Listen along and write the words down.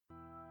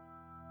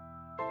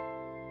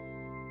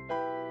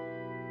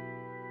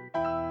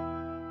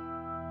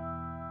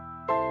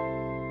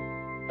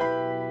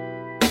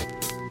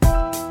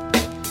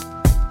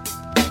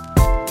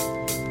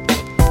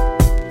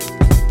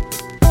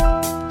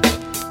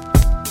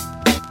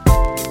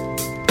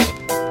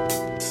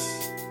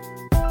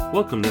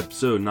Welcome to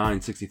episode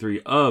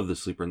 963 of The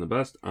Sleeper and the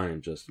Best. I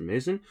am Justin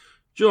Mason,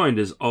 joined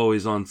as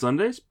always on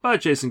Sundays by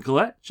Jason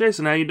Collette.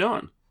 Jason, how you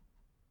doing?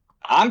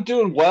 I'm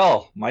doing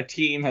well. My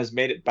team has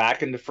made it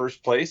back into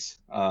first place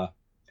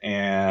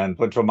and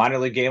went to a minor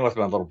league game with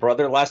my little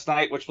brother last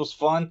night, which was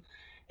fun.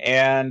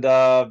 And,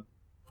 enjoy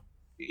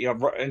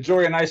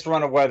a nice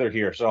run of weather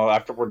here. So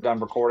after we're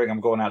done recording,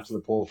 I'm going out to the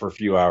pool for a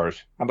few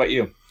hours. How about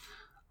you?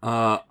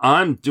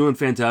 I'm doing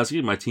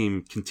fantastic. My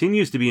team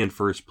continues to be in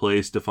first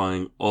place,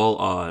 defying all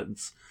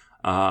odds.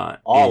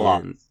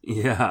 Odds.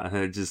 Yeah,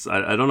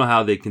 I don't know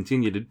how they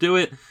continue to do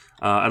it.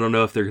 I don't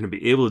know if they're going to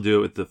be able to do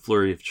it with the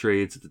flurry of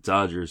trades that the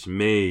Dodgers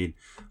made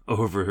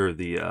over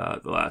the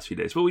last few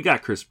days. But we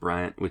got Kris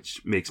Bryant,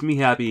 which makes me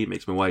happy. It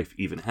makes my wife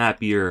even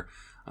happier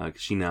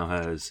because she now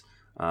has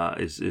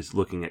is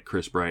looking at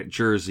Kris Bryant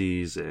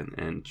jerseys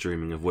and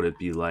dreaming of what it'd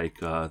be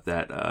like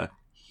that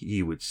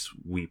he would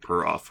sweep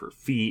her off her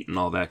feet and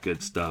all that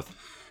good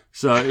stuff.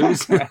 So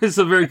it's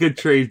a very good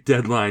trade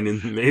deadline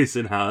in the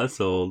Mason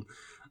household.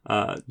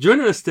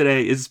 Joining us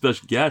today is a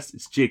special guest.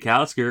 It's Jake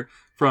Hausker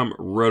from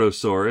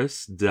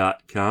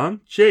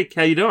Rotosaurus.com. Jake,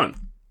 how you doing?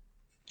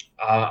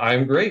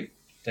 I'm great.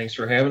 Thanks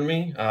for having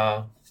me.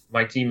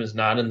 My team is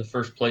not in the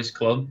first place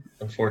club,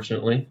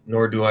 unfortunately,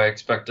 nor do I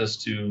expect us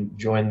to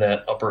join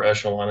that upper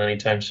echelon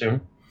anytime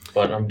soon,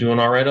 but I'm doing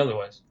all right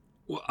otherwise.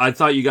 Well, I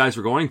thought you guys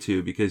were going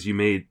to because you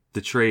made the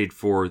trade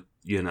for,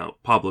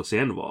 Pablo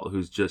Sandoval,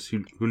 who's just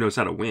who knows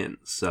how to win.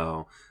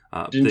 So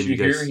didn't you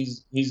hear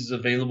he's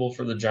available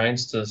for the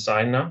Giants to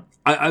sign now?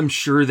 I'm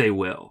sure they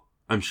will.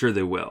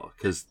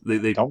 Because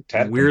they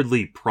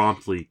weirdly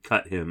promptly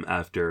cut him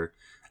after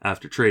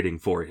trading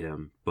for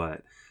him.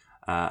 But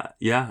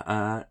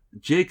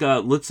Jake,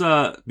 let's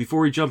before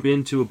we jump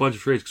into a bunch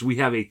of trades, because we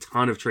have a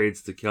ton of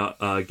trades to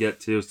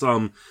get to.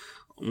 Some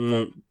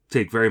won't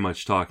take very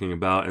much talking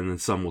about, and then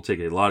some will take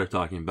a lot of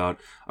talking about.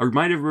 I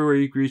remind everybody where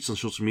you can reach on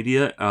social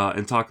media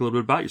and talk a little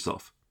bit about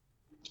yourself.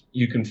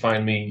 You can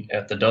find me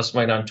at the Dust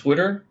Mite on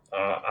Twitter.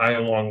 I,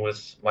 along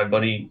with my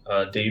buddy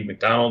Dave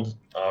McDonald,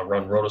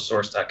 run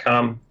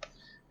Rotosaurus.com,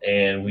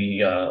 and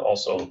we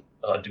also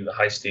do the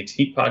High Stakes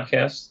Heat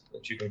podcast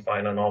that you can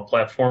find on all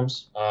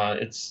platforms.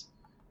 It's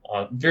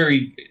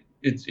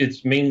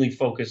mainly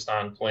focused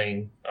on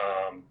playing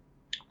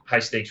high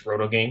stakes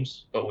roto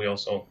games, but we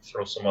also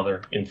throw some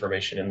other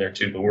information in there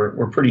too. But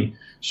we're pretty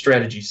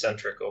strategy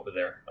centric over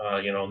there.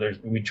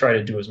 We try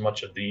to do as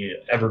much of the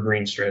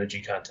evergreen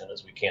strategy content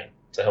as we can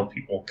to help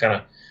people kind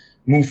of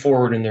move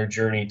forward in their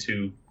journey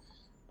to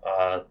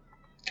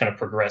kind of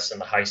progress in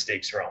the high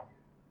stakes realm.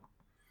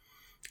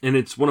 And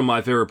it's one of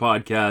my favorite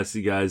podcasts.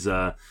 You guys,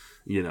 are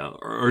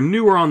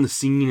newer on the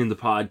scene in the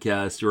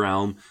podcast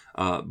realm,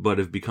 but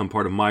have become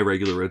part of my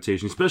regular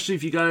rotation, especially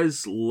if you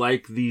guys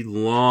like the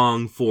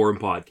long form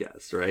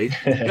podcasts, right?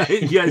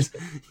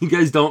 you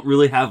guys don't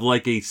really have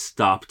like a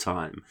stop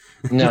time.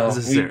 No,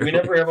 we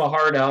never have a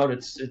hard out.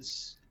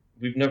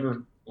 We've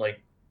never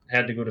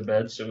had to go to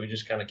bed, so we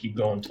just kind of keep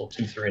going until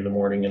 2-3 in the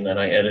morning, and then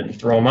I edit and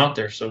throw them out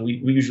there. So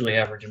we usually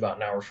average about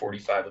an hour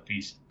 45 a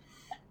piece.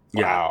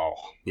 Wow.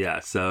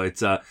 Yeah, so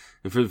it's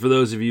for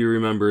those of you who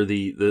remember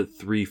the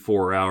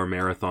 3-4 hour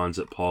marathons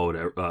that Paul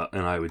would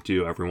and I would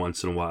do every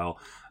once in a while.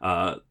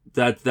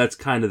 That's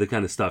kind of the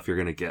kind of stuff you're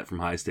going to get from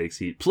High Stakes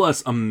Heat.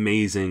 Plus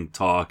amazing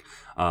talk,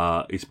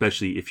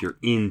 especially if you're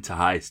into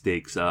high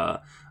stakes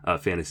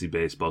fantasy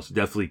baseball. So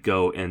definitely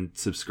go and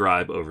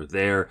subscribe over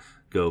there.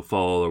 Go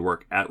follow their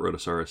work at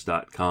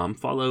Rotosaurus.com.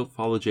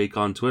 Follow Jake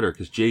on Twitter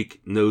because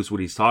Jake knows what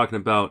he's talking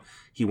about.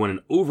 He won an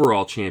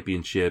overall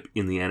championship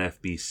in the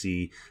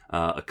NFBC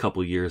a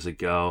couple years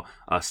ago.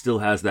 Still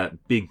has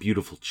that big,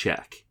 beautiful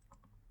check.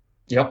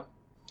 Yep.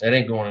 That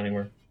ain't going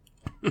anywhere.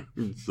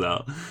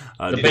 So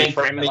the bank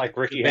frame it like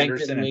Ricky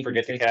Henderson and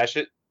forget to cash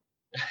it.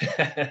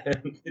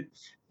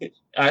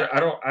 I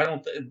don't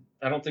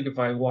think if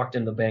I walked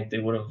in the bank they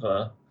would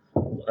have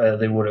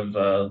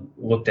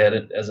looked at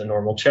it as a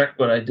normal check,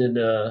 but I did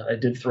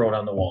throw it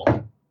on the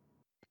wall.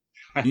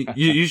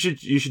 you should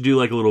do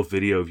like a little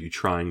video of you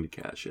trying to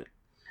cash it.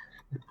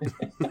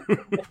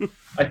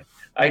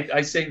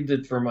 I saved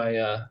it for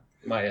my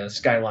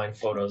Skyline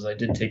photos. I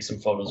did take some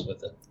photos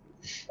with it.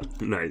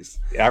 Nice.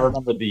 Yeah, I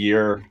remember the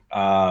year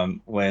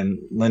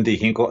when Lindy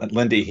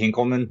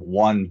Hinkelman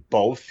won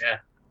both. Yeah.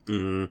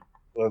 Mm-hmm.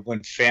 When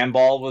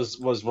Fanball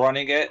was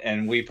running it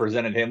and we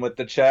presented him with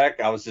the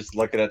check, I was just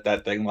looking at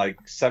that thing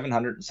like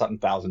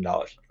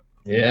 $700,000.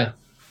 Yeah,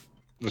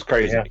 it was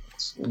crazy. Yeah.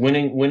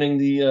 Winning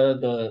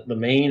the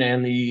main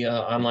and the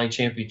online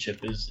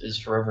championship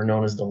is forever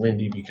known as the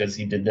Lindy because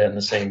he did that in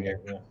the same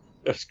year. Yeah.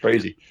 That's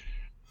crazy.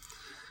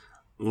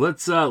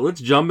 Let's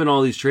jump in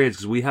all these trades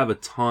because we have a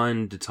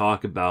ton to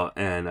talk about,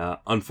 and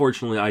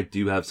unfortunately, I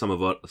do have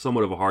somewhat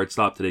of a hard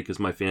stop today because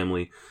my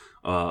family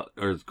are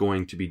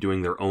going to be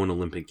doing their own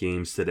Olympic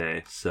Games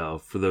today. So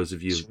for those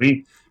of you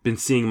who've been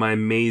seeing my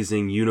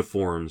amazing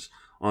uniforms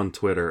on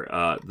Twitter,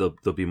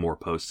 there'll be more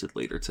posted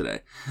later today.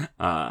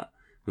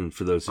 And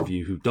for those of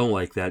you who don't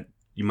like that,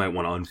 you might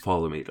want to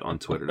unfollow me on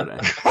Twitter today.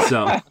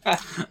 So,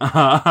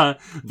 but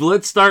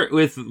let's start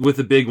with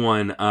a big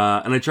one.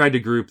 And I tried to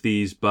group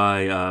these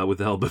by, with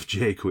the help of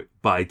Jake,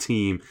 by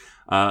team.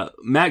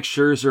 Max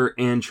Scherzer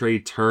and Trey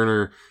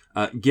Turner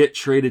get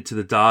traded to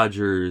the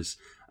Dodgers.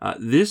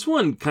 This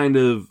one kind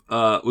of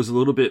was a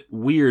little bit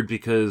weird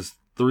because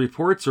the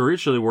reports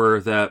originally were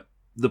that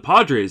the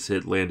Padres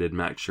had landed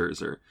Max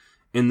Scherzer.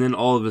 And then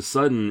all of a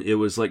sudden it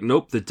was like,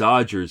 nope, the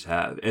Dodgers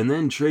have. And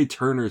then Trey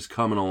Turner's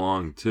coming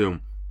along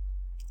too.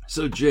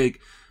 So, Jake,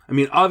 I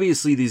mean,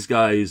 obviously these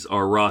guys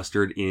are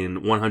rostered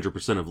in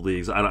 100% of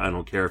leagues. I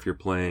don't care if you're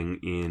playing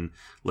in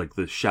like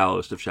the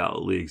shallowest of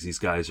shallow leagues. These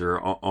guys are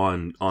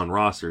on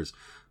rosters.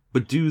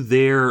 But do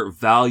their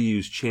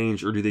values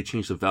change, or do they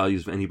change the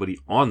values of anybody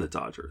on the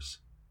Dodgers?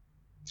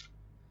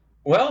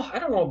 Well, I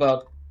don't know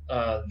about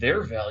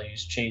their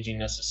values changing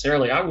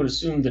necessarily. I would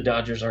assume the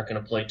Dodgers aren't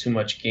going to play too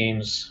much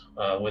games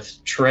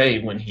with Trey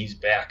when he's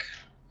back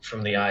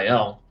from the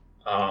IL,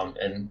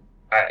 and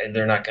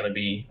they're not going to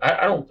be.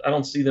 I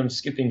don't see them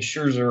skipping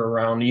Scherzer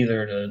around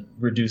either to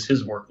reduce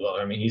his workload.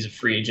 I mean, he's a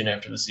free agent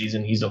after the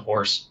season. He's a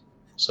horse,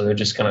 so they're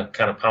just going to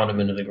kind of pound him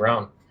into the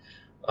ground.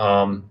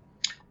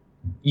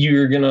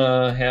 You're going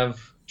to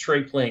have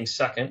Trey playing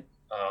second,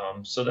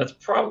 so that's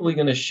probably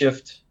going to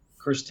shift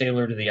Chris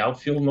Taylor to the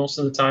outfield most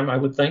of the time, I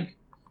would think.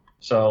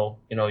 So,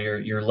 you know,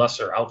 your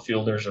lesser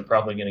outfielders are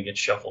probably going to get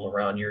shuffled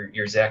around.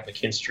 Your Zach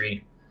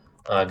McKinstry,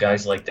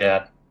 guys like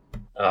that.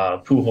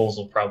 Pujols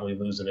will probably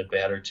lose an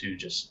at-bat or two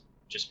just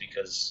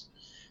because,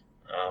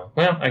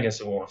 well, I guess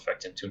it won't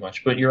affect him too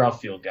much. But your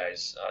outfield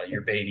guys,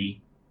 your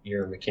Beatty,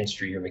 your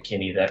McKinstry, your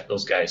McKinney,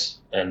 those guys.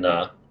 And,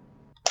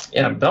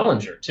 yeah,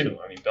 Bellinger, too.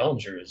 I mean,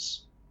 Bellinger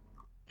is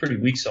pretty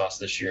weak sauce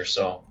this year,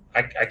 so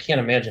I can't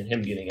imagine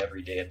him getting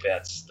everyday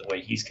at-bats the way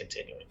he's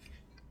continuing.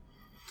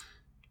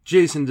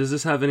 Jason, does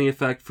this have any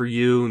effect for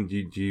you?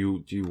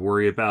 Do you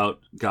worry about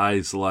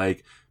guys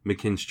like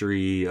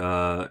McKinstry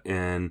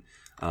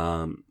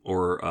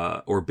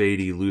or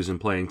Beatty losing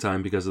playing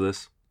time because of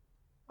this?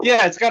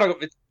 Yeah, it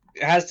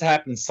has to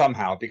happen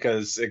somehow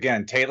because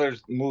again, Taylor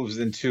moves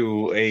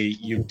into a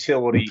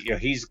utility. You know,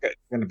 he's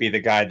going to be the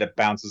guy that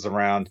bounces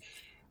around,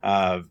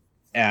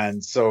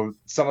 and so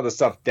some of the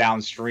stuff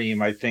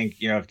downstream. I think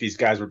if these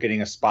guys were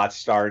getting a spot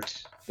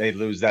start, they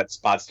lose that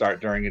spot start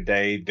during a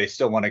day. They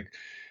still want to.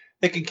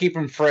 They can keep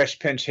them fresh,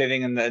 pinch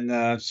hitting in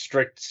the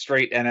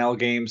straight NL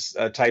games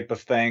type of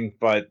thing.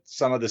 But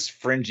some of this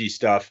fringy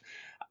stuff,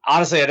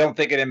 honestly, I don't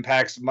think it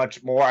impacts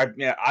much more.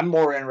 I'm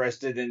more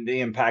interested in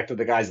the impact of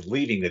the guys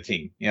leaving the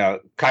team.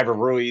 Kyber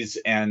Ruiz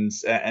and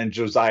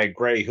Josiah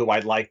Gray, who I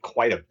like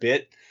quite a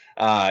bit.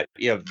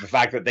 The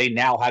fact that they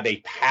now have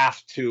a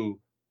path to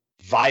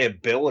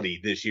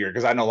viability this year,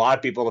 because I know a lot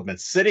of people have been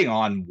sitting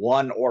on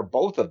one or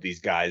both of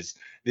these guys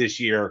this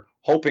year,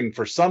 hoping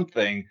for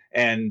something,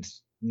 and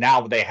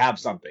now they have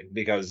something,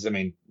 because I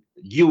mean,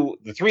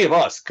 the three of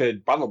us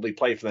could probably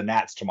play for the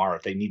Nats tomorrow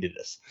if they needed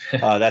us.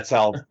 That's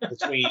how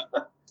between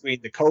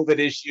the COVID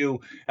issue,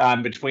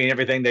 between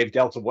everything they've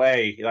dealt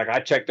away. Like,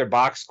 I checked their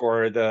box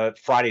score the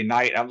Friday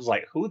night. I was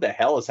like, who the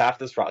hell is half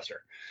this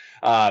roster?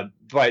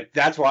 But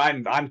that's why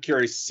I'm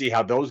curious to see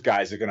how those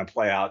guys are going to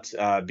play out,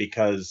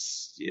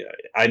 because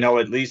I know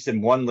at least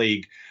in one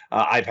league,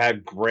 I've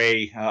had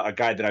Gray, a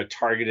guy that I've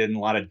targeted in a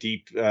lot of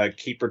deep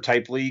keeper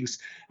type leagues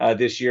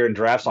this year in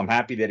drafts. So I'm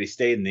happy that he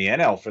stayed in the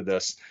NL for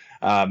this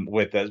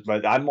with us.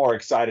 But I'm more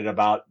excited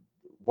about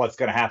what's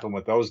going to happen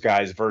with those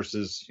guys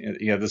versus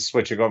the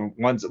switch of going.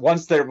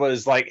 Once there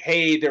was like,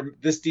 hey,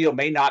 this deal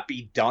may not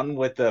be done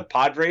with the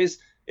Padres.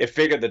 It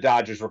figured the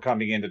Dodgers were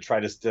coming in to try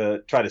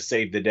to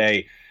save the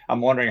day. I'm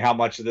wondering how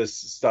much of this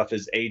stuff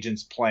is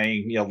agents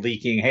playing,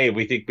 leaking. Hey,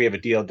 we think we have a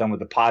deal done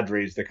with the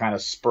Padres to kind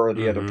of spur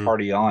the other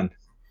party on.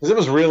 Because it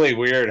was really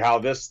weird how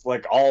this,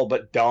 like, all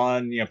but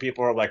done.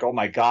 People are like, oh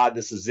my God,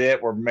 this is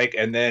it.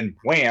 And then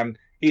wham,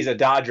 he's a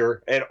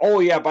Dodger. And oh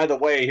yeah, by the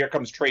way, here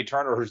comes Trey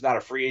Turner, who's not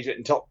a free agent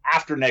until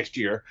after next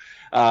year.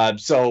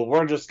 So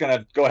we're just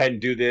gonna go ahead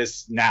and do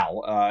this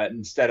now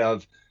instead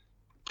of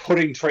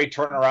putting Trey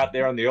Turner out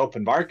there on the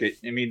open market.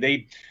 I mean,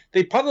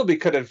 they probably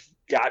could have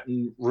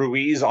gotten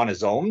Ruiz on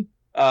his own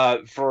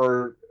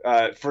for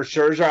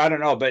Scherzer. I don't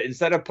know, but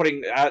instead of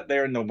putting out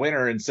there in the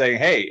winter and saying,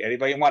 hey,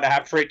 anybody want to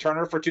have Trey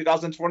Turner for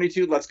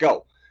 2022? Let's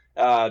go.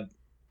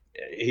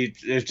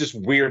 It's just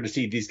weird to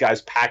see these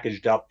guys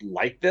packaged up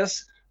like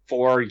this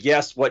for,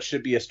 yes, what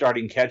should be a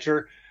starting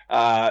catcher.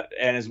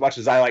 And as much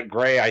as I like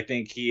Gray, I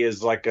think he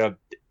is like a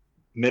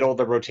middle of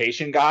the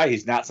rotation guy.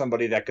 He's not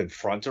somebody that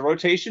confronts a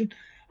rotation.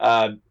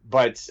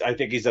 But I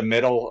think he's a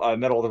middle of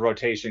the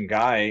rotation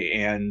guy,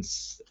 and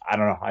I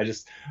don't know.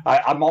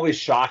 I'm always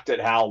shocked at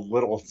how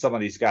little some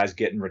of these guys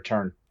get in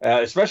return,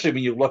 especially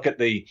when you look at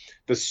the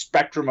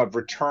spectrum of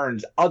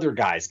returns other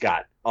guys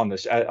got on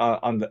this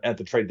at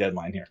the trade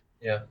deadline here.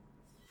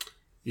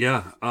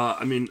 Yeah.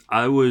 I mean,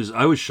 I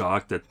was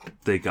shocked that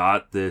they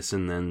got this,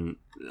 and then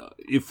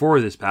for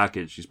this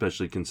package,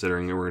 especially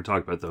considering that we're going to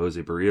talk about the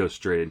Jose Barrios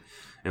trade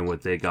and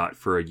what they got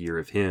for a year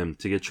of him,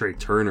 to get Trey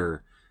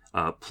Turner.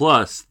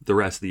 Plus the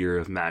rest of the year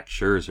of Max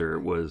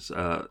Scherzer was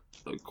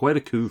quite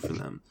a coup for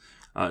them.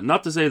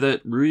 Not to say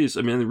that Ruiz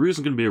is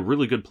going to be a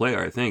really good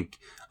player, I think.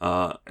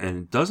 And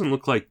it doesn't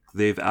look like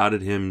they've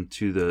added him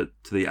to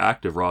the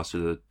active roster,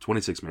 the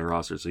 26-man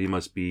roster. So he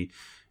must be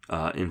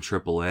in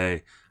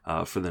AAA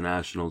for the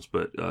Nationals.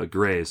 But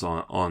Gray is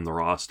on the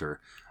roster.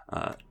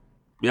 I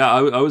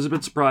was a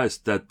bit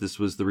surprised that this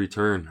was the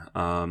return.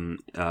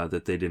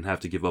 That they didn't have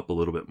to give up a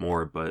little bit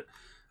more. But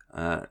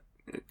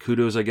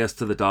kudos, I guess,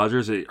 to the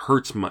Dodgers. It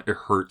hurts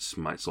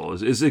my soul.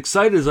 As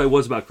excited as I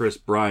was about Chris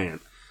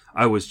Bryant,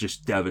 I was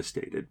just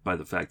devastated by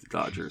the fact the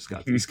Dodgers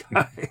got these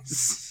guys.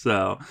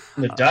 So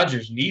the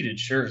Dodgers needed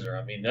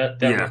Scherzer. I mean, that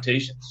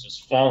rotation is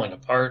just falling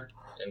apart.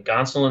 And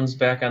Gonsolin's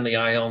back on the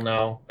IL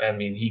now. I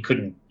mean, he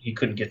couldn't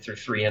get through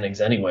 3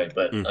 innings anyway.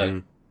 But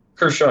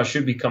Kershaw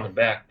should be coming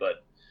back.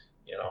 But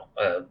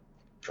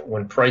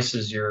when Price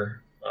is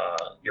your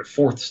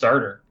 4th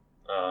starter,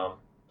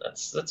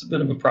 that's a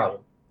bit of a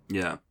problem.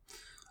 Yeah.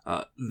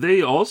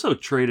 They also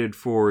traded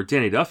for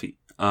Danny Duffy.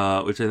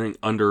 Which I think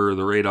under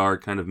the radar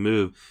kind of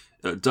move.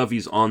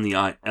 Duffy's on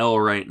the IL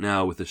right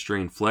now with a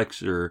strained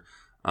flexor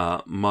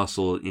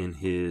muscle in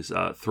his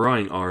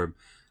throwing arm.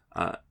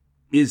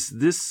 Is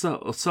this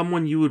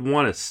someone you would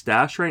want to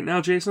stash right now,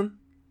 Jason?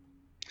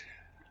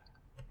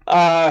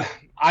 I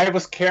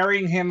was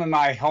carrying him in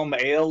my home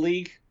AL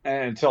league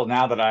until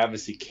now that I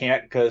obviously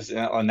can't, because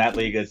on that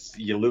league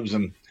you lose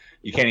him.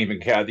 You can't even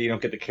you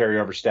don't get the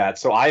carryover stats.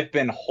 So I've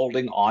been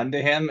holding on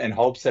to him in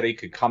hopes that he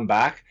could come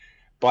back.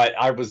 But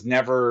I was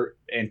never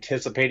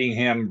anticipating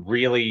him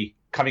really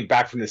coming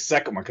back from the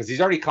second one, because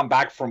he's already come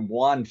back from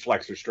one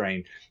flexor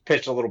strain,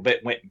 pitched a little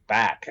bit, went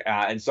back.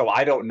 And so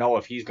I don't know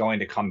if he's going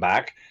to come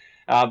back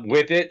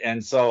with it.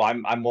 And so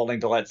I'm willing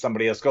to let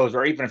somebody else go.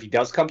 Or even if he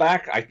does come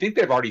back, I think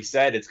they've already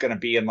said it's going to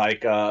be in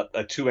like a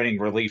 2-inning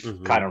relief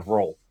kind of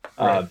role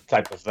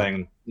type of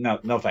thing. No,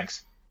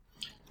 thanks.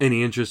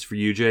 Any interest for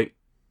you, Jake?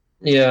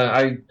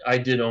 Yeah, I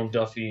did own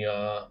Duffy,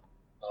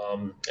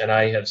 and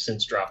I have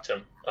since dropped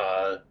him.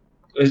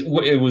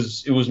 It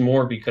was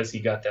more because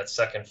he got that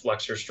second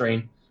flexor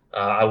strain.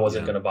 I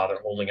wasn't going to bother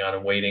holding on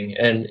and waiting.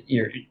 And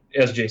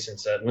as Jason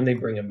said, when they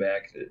bring him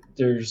back,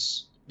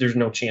 there's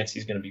no chance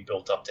he's going to be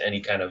built up to any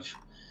kind of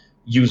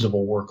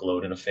usable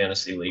workload in a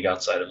fantasy league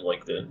outside of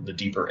like the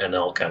deeper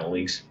NL kind of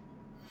leagues.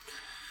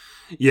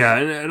 Yeah,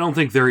 and I don't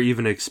think they're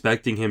even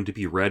expecting him to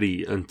be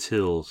ready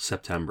until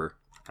September.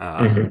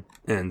 And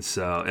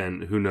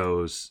who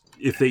knows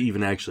if they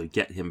even actually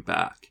get him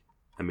back.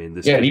 I mean,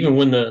 and even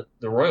when the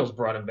Royals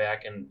brought him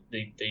back, and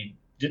they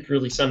didn't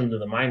really send him to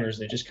the minors,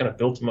 they just kind of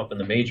built him up in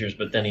the majors,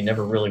 but then he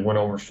never really went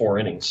over 4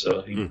 innings,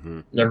 so he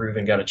never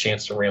even got a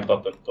chance to ramp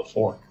up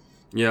before.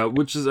 Yeah,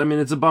 which is, I mean,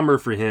 it's a bummer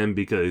for him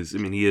because, I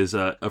mean, he is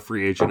a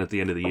free agent at the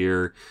end of the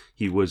year.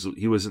 He was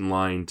in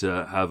line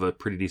to have a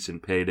pretty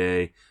decent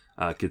payday,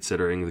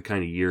 considering the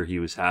kind of year he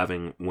was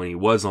having when he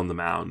was on the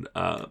mound.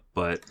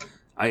 But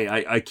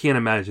I can't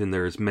imagine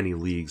there's many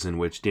leagues in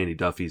which Danny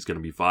Duffy is going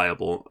to be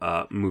viable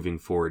moving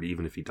forward,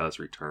 even if he does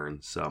return.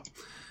 So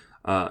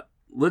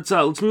let's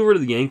move over to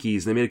the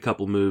Yankees. They made a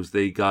couple moves.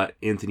 They got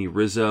Anthony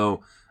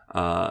Rizzo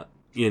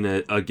in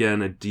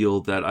a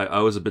deal that I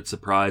was a bit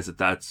surprised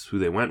that's who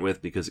they went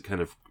with, because it kind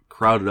of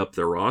crowded up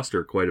their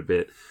roster quite a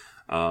bit.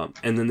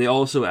 And then they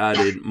also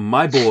added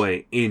my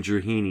boy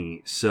Andrew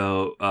Heaney.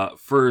 So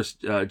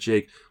first,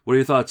 Jake, what are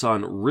your thoughts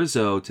on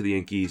Rizzo to the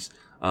Yankees?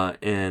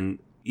 And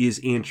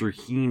is Andrew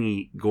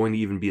Heaney going to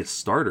even be a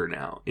starter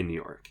now in New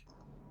York?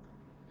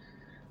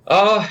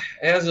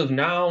 As of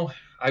now,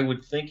 I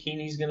would think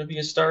Heaney's going to be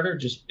a starter,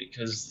 just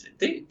because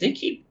they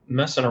keep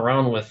messing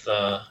around with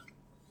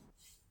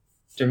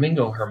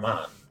Domingo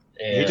Germán.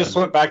 He just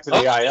went back to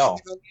the IL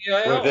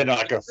within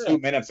like a few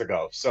minutes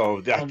ago.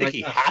 So I think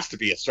he has to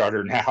be a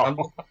starter now.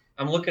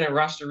 I'm looking at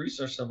roster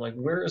resource. I'm like,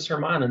 where is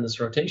Germán in this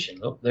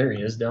rotation? Oh, there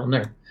he is down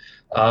there.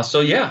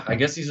 So yeah, I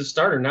guess he's a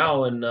starter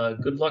now, and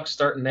good luck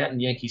starting that in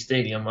Yankee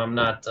Stadium. I'm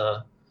not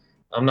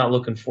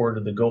looking forward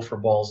to the Gopher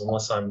balls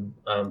unless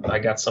I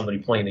got somebody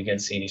playing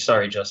against Heaney.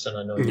 Sorry, Justin,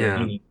 I know you're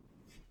Heaney.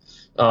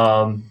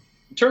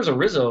 In terms of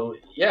Rizzo,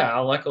 yeah,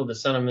 I'll echo the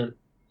sentiment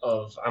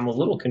of I'm a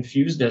little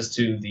confused as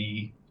to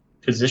the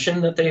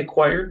position that they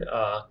acquired.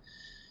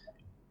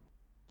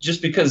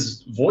 Just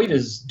because Voit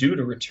is due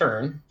to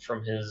return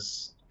from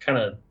his kind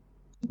of,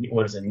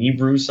 knee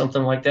bruise,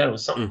 something like that. It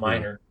was something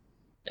minor.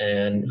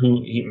 And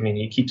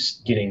he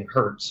keeps getting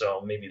hurt,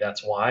 so maybe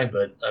that's why.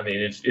 But I mean,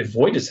 if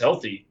Voit is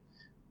healthy,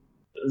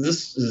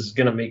 this is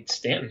going to make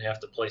Stanton have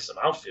to play some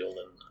outfield,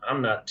 and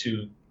I'm not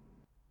too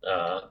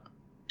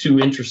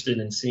interested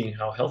in seeing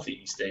how healthy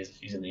he stays if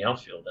he's in the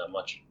outfield that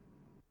much.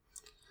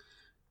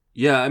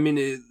 Yeah, I mean,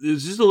 it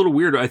was just a little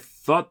weird.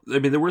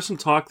 There was some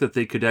talk that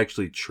they could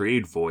actually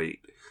trade Voit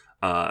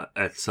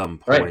at some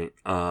point,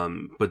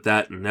 but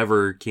that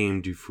never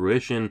came to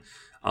fruition.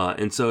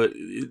 And so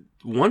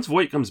once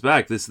Voit comes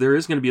back, there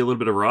is going to be a little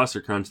bit of a roster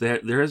crunch.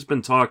 There has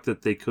been talk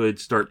that they could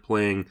start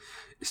playing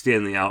Stan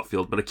in the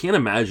outfield, but I can't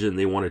imagine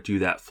they want to do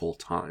that full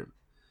time.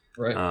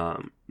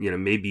 Right.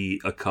 Maybe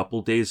a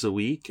couple days a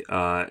week,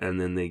 and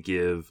then they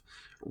give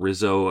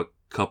Rizzo a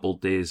couple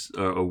days,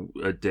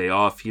 a day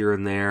off here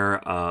and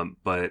there.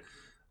 But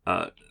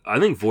I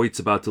think Voigt's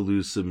about to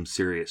lose some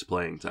serious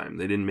playing time.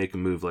 They didn't make a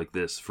move like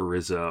this for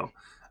Rizzo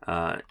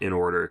in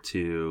order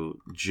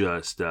to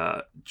just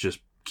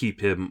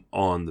keep him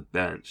on the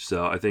bench.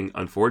 So I think,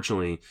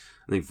 unfortunately,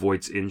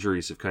 Voigt's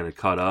injuries have kind of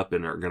caught up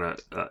and are going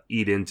to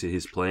eat into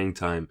his playing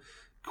time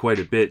quite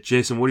a bit.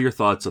 Jason, what are your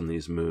thoughts on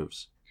these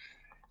moves?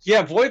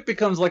 Yeah, Voigt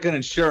becomes like an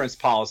insurance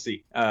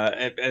policy,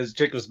 as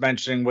Jake was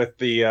mentioning with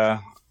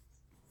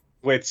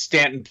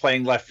Stanton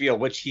playing left field,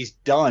 which he's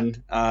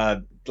done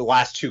the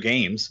last two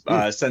games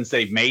since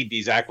they've made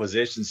these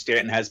acquisitions.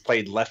 Stanton has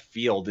played left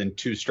field in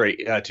two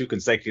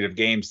consecutive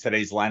games.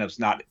 Today's lineup's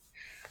not.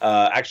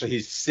 Actually,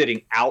 he's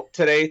sitting out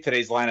today.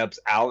 Today's lineup's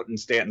out, and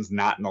Stanton's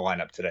not in the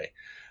lineup today.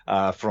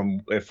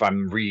 If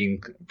I'm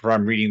reading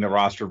the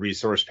roster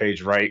resource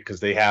page right, because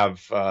they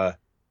have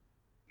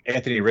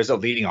Anthony Rizzo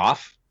leading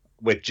off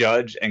with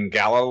Judge and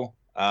Gallo,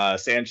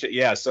 Sanchez.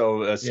 Yeah,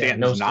 so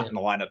Stanton's not in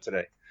the lineup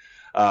today.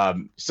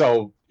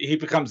 So he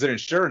becomes an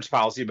insurance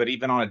policy, but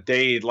even on a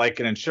day like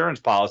an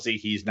insurance policy,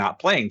 he's not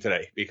playing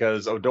today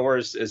because Odor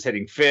is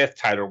hitting 5th,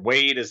 Tyler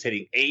Wade is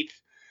hitting 8th.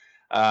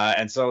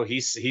 And so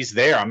he's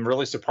there. I'm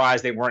really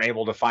surprised they weren't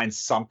able to find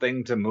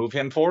something to move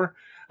him for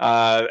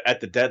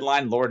at the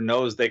deadline. Lord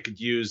knows they could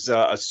use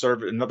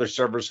another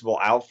serviceable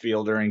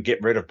outfielder and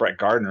get rid of Brett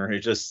Gardner.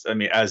 It just, I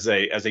mean, as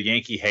a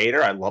Yankee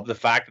hater, I love the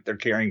fact that they're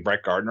carrying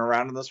Brett Gardner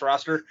around in this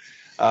roster.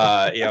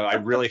 I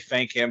really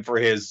thank him for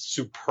his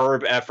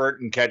superb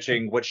effort in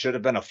catching what should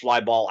have been a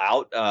fly ball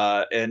out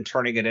and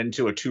turning it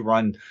into a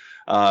 2-run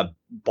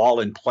ball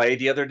in play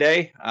the other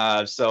day.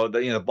 So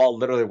the ball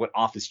literally went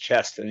off his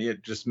chest and he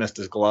just missed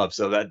his glove.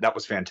 So that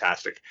was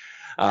fantastic.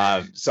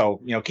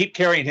 So keep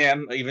carrying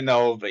him, even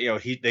though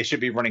they should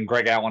be running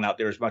Greg Allen out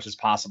there as much as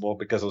possible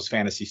because those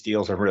fantasy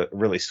steals are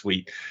really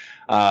sweet.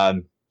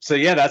 So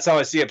yeah, that's how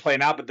I see it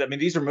playing out. But I mean,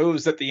 these are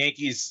moves that the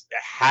Yankees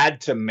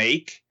had to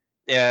make.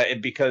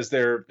 Because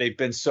they've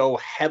been so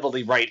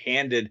heavily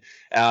right-handed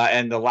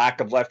and the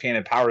lack of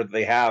left-handed power that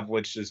they have,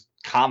 which is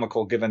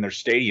comical given their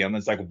stadium.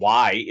 It's like,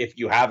 why, if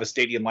you have a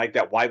stadium like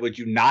that, why would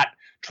you not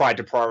try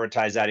to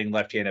prioritize adding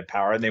left-handed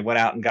power? And they went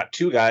out and got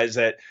two guys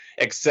that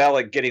excel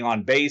at getting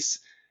on base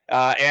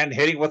and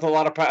hitting with a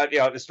lot of power,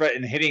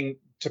 and hitting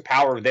to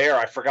power there.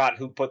 I forgot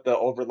who put the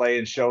overlay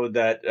and showed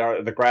that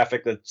the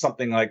graphic that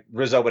something like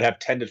Rizzo would have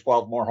 10 to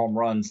 12 more home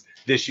runs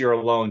this year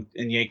alone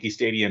in Yankee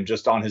Stadium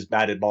just on his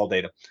batted ball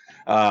data.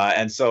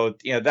 And so,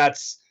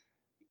 that's,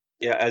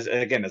 as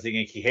a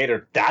Yankee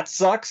hater, that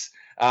sucks.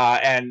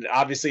 And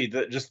obviously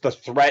just the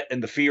threat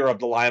and the fear of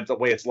the lineup, the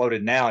way it's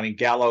loaded now. I mean,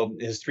 Gallo,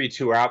 his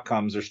 3-2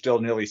 outcomes are still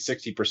nearly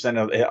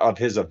 60% of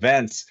his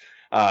events.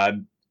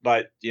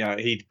 But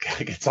he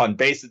gets on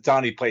base a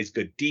ton. He plays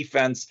good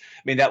defense.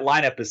 I mean, that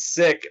lineup is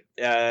sick,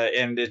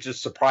 and it's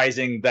just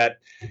surprising that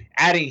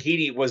adding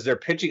Heaney was their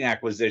pitching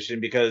acquisition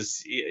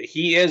because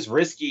he is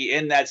risky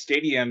in that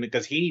stadium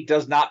because Heaney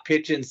does not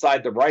pitch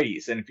inside the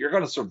righties. And if you're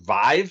going to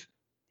survive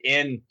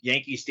in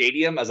Yankee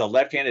Stadium as a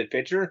left-handed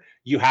pitcher,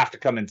 you have to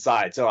come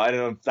inside. So I don't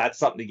know if that's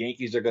something the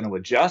Yankees are going to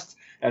adjust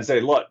and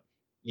say, look,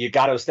 you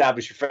got to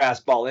establish your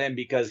fastball in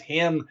because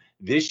him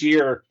this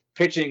year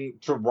pitching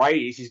to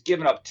righties, he's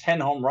given up 10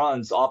 home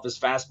runs off his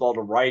fastball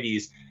to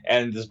righties,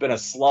 and there's been a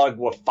slug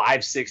with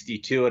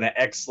 562 and an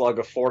X slug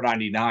of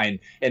 499,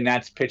 and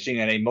that's pitching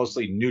in a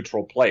mostly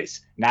neutral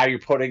place. Now you're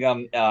putting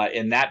him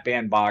in that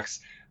bandbox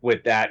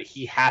with that.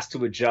 He has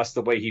to adjust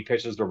the way he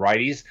pitches to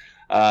righties,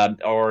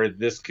 or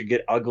this could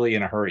get ugly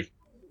in a hurry.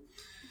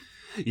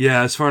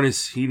 Yeah, as far as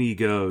Heaney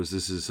goes,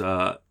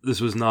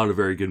 this was not a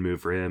very good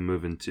move for him,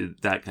 moving to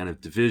that kind of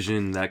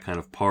division, that kind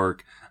of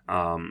park.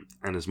 And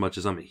as much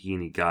as I'm a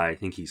Heaney guy, I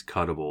think he's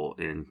cuttable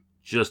in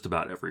just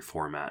about every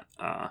format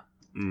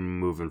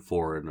moving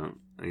forward.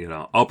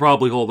 I'll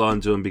probably hold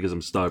on to him because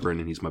I'm stubborn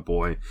and he's my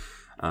boy.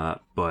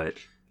 But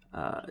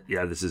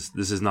this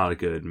is not a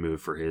good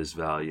move for his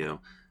value.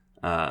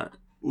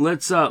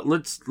 Let's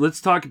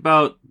talk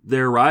about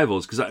their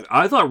rivals because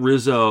I thought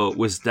Rizzo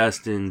was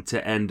destined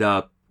to end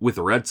up with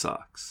the Red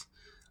Sox.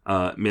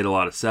 Made a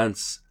lot of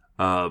sense.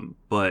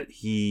 But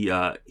he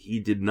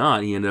did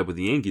not. He ended up with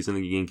the Yankees. I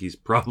think the Yankees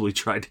probably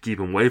tried to keep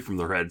him away from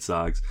the Red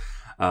Sox.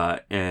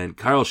 And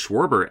Kyle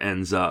Schwarber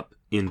ends up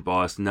in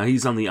Boston. Now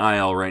he's on the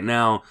IL right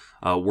now,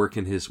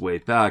 working his way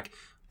back.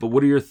 But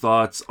what are your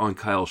thoughts on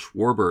Kyle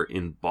Schwarber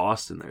in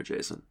Boston there,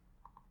 Jason?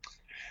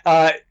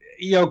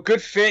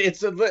 Good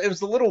fit. It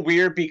was a little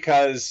weird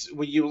because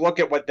when you look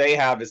at what they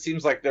have, it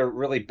seems like they're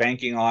really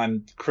banking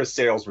on Chris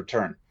Sale's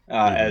return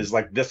as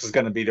like this is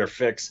going to be their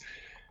fix.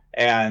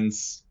 And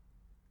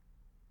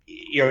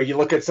you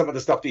look at some of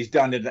the stuff he's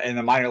done in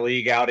the minor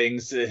league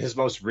outings. His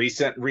most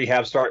recent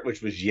rehab start,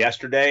 which was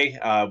yesterday,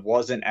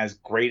 wasn't as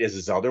great as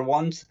his other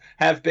ones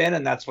have been,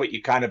 and that's what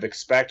you kind of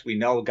expect. We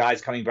know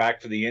guys coming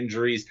back for the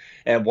injuries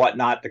and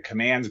whatnot. The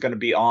command's going to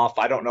be off.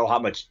 I don't know how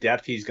much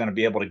depth he's going to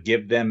be able to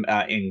give them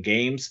in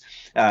games,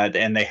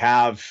 and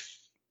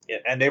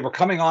they were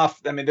coming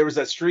off. I mean, there was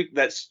that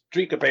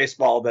streak of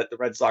baseball that the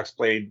Red Sox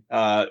played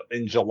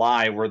in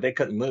July where they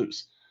couldn't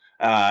lose.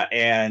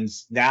 And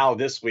now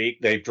this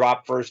week they've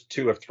dropped first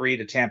 2 of 3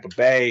 to Tampa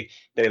Bay.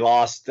 They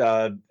lost.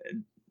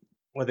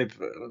 They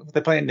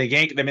playing the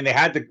Yankees. I mean, they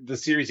had the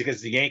series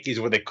against the Yankees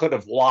where they could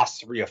have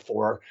lost 3 of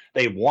 4.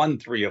 They won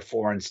 3 of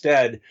 4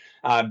 instead.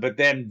 But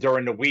then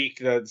during the week,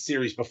 the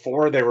series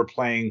before they were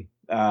playing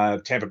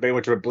Tampa Bay,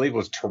 which I believe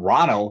was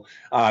Toronto,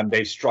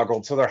 they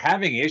struggled. So they're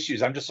having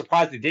issues. I'm just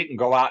surprised they didn't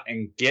go out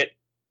and get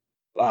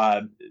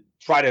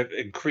try to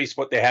increase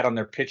what they had on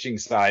their pitching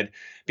side,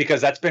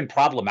 because that's been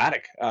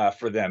problematic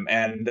for them.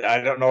 And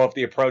I don't know if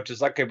the approach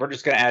is like, okay, we're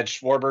just going to add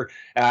Schwarber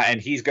and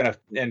he's going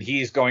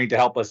to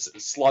help us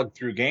slug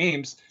through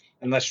games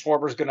unless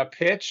Schwarber's going to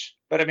pitch.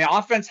 But I mean,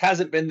 offense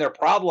hasn't been their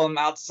problem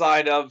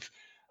outside of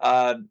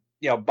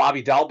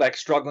Bobby Dahlbeck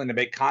struggling to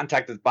make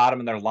contact at the bottom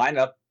in their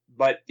lineup.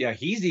 But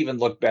he's even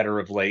looked better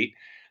of late.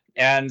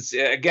 And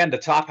again, the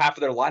top half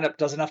of their lineup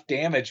does enough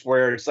damage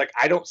where it's like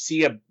I don't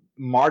see a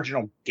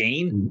marginal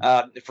gain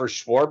for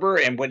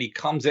Schwarber. And when he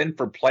comes in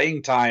for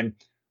playing time,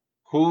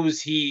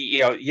 who's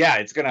he?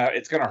 It's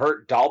gonna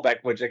hurt Dahlbeck,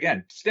 which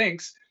again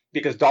stinks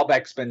because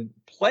Dahlbeck's been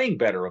playing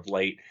better of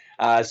late.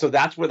 So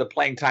that's where the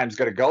playing time is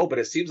going to go. But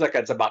it seems like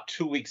it's about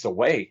 2 weeks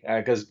away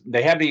because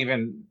they haven't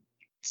even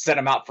sent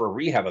him out for a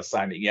rehab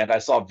assignment yet. I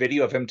saw a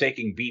video of him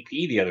taking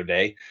BP the other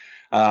day,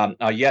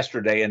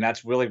 yesterday, and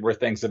that's really where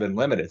things have been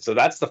limited. So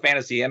that's the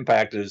fantasy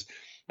impact is.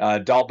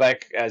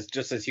 Dahlbeck,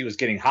 just as he was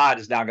getting hot,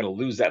 is now going to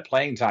lose that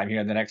playing time here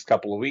in the next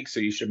couple of weeks.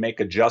 So you should make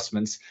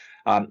adjustments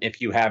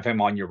if you have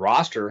him on your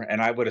roster. And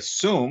I would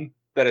assume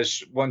that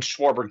once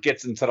Schwarber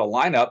gets into the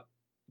lineup,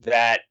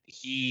 that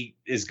he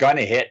is going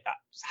to hit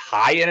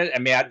high in it. I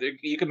mean,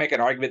 you can make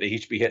an argument that he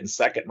should be hitting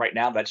second right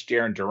now. That's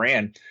Jarren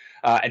Duran.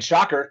 And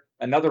shocker,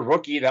 another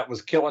rookie that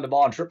was killing the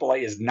ball in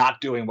AAA is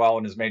not doing well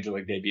in his major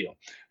league debut.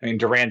 I mean,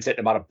 Duran's hitting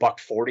about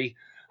 $140.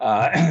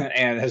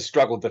 And has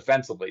struggled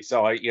defensively.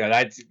 So, you're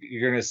going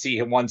to see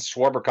him once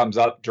Schwarber comes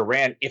up.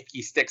 Duran, if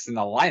he sticks in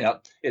the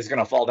lineup, is going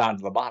to fall down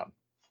to the bottom.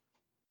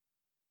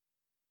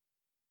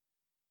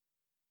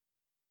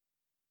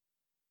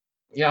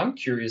 Yeah, I'm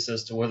curious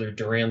as to whether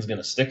Duran's going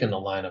to stick in the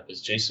lineup,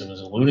 as Jason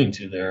was alluding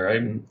to there.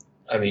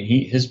 I mean,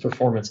 his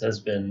performance has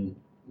been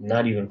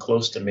not even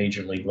close to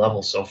major league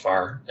level so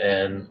far.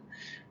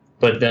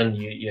 But then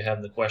you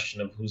have the question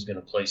of who's going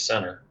to play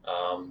center.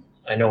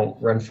 I know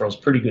Renfroe's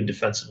pretty good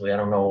defensively. I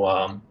don't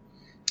know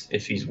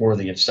if he's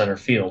worthy of center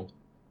field.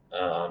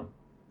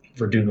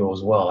 Verdugo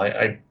as well.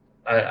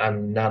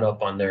 I'm not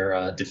up on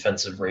their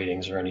defensive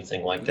ratings or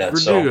anything like that.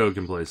 Verdugo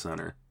can play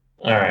center.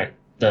 All right,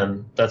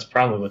 then that's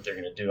probably what they're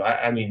going to do.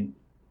 I mean,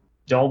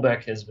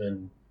 Dahlbeck has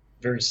been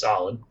very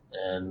solid,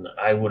 and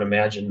I would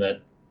imagine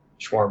that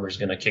Schwarber's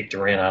going to kick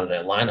Duran out of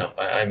that lineup.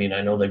 I mean,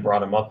 I know they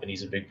brought him up, and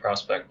he's a big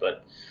prospect,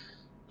 but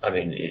I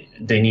mean,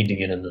 they need to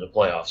get into the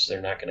playoffs.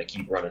 They're not going to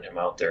keep running him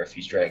out there if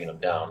he's dragging them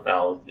down.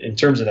 Now, in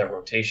terms of that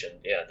rotation,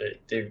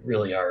 they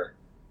really are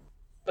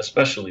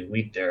especially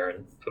weak there.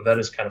 And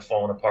Pavetta's kind of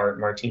falling apart.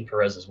 Martin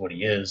Perez is what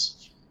he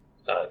is.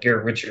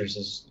 Garrett Richards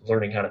is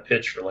learning how to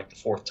pitch for like the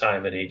 4th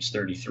time at age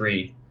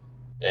 33.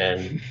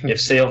 And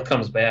if Sale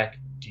comes back,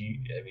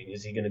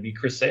 is he going to be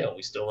Chris Sale?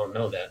 We still don't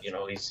know that.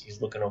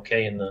 He's looking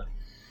okay in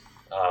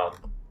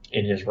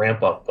his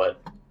ramp up,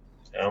 but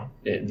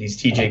these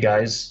TJ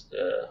guys.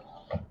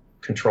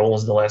 Control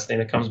is the last thing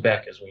that comes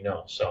back, as we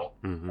know. So,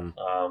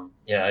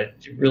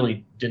 it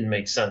really didn't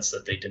make sense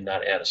that they did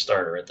not add a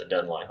starter at the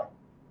deadline.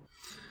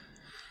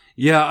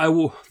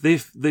 Yeah,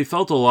 they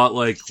felt a lot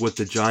like what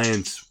the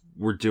Giants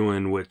were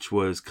doing, which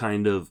was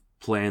kind of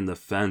playing the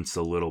fence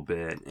a little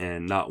bit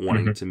and not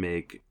wanting to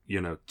make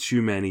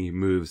too many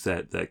moves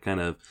that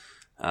kind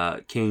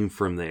of came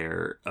from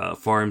their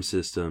farm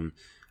system.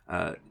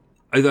 I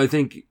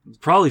think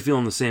probably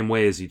feeling the same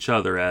way as each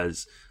other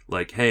as.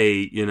 Like,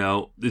 hey,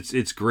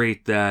 it's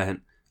great that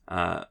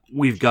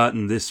we've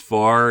gotten this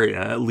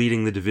far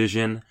leading the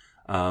division,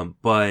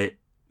 but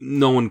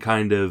no one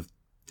kind of,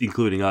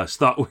 including us,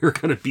 thought we were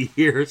going to be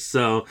here.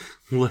 So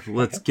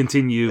let's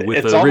continue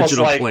with the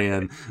original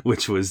plan,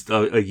 which was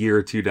a year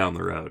or two down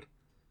the road.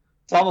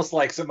 It's almost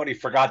like somebody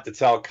forgot to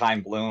tell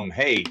Kyle Bloom,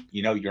 hey,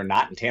 you're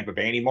not in Tampa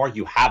Bay anymore.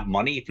 You have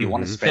money. If you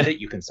want to spend it,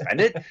 you can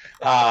spend it.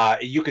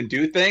 You can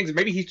do things.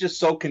 Maybe he's just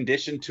so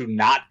conditioned to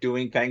not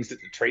doing things at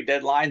the trade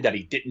deadline that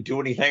he didn't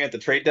do anything at the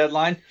trade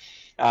deadline.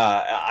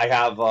 I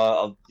have,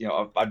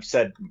 I've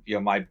said,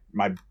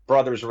 my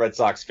brother's a Red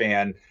Sox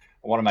fan.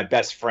 One of my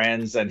best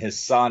friends and his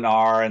son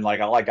are, and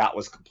like all I got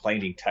was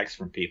complaining texts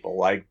from people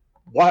like,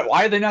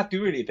 why are they not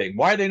doing anything?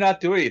 Why are they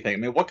not doing anything? I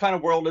mean, what kind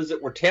of world is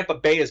it where Tampa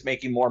Bay is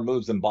making more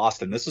moves than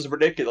Boston? This is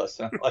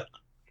ridiculous.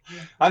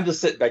 I'm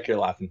just sitting back here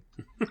laughing.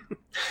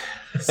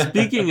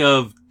 Speaking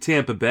of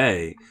Tampa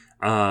Bay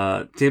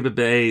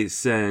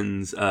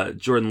sends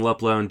Jordan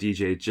Luplow and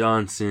DJ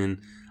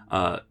Johnson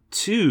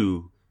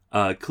to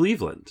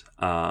Cleveland.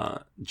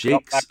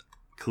 Jake's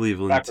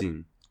Cleveland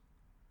team.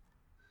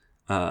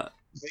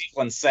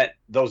 Cleveland sent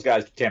those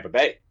guys to Tampa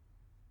Bay.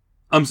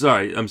 I'm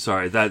sorry. That's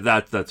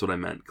what I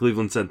meant.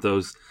 Cleveland sent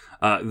those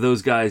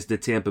guys to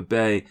Tampa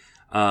Bay.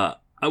 I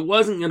I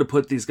wasn't going to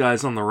put these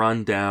guys on the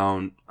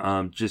rundown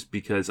just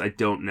because I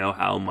don't know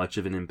how much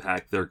of an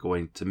impact they're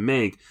going to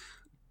make.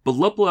 But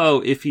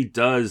Luplow, if he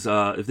does,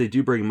 if they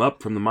do bring him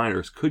up from the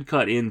minors, could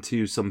cut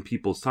into some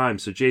people's time.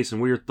 So, Jason,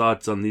 what are your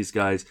thoughts on these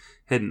guys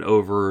heading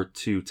over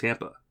to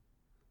Tampa?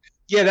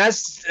 Yeah,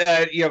 that's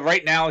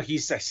right now I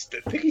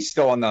think he's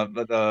still on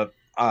the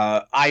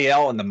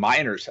IL and the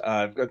minors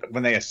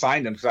when they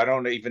assigned him, because I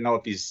don't even know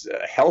if he's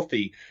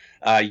healthy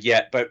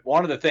yet. But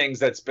one of the things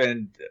that's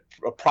been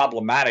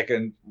problematic,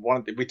 and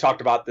we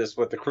talked about this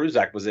with the Cruz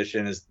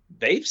acquisition, is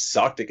they've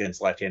sucked against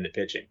left-handed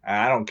pitching.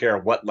 I don't care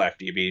what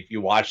lefty. I mean, if you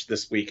watch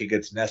this week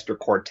against Nestor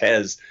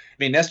Cortez,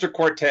 Nestor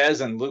Cortez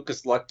and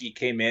Lucas Luetge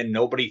came in.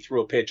 Nobody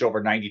threw a pitch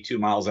over 92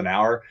 miles an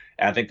hour,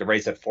 and I think the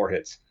Rays had 4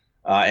 hits.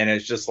 And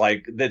it's just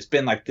like, it's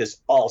been like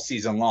this all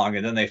season long.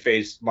 And then they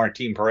faced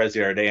Martin Perez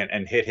the other day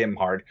and hit him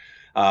hard.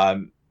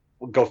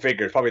 Go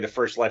figure. It's probably the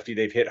first lefty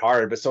they've hit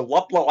hard. But so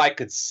Luplow, I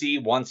could see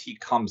once he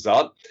comes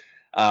up,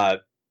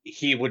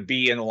 he would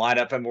be in the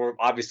lineup. And we're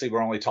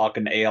only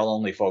talking AL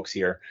only folks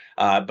here.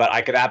 But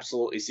I could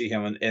absolutely see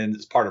him in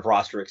as part of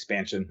roster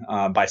expansion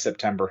by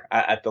September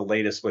at the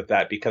latest with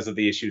that, because of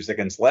the issues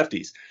against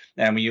lefties.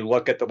 And when you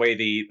look at the way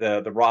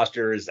the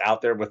roster is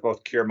out there with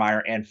both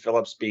Kiermaier and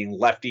Phillips being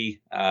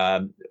lefty,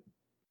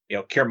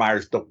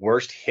 Kiermaier's the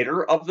worst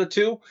hitter of the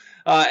two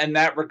in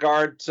that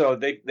regard. So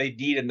they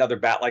need another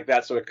bat like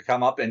that so it could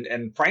come up.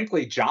 And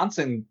frankly,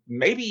 Johnson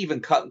maybe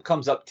even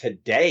comes up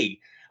today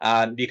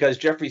because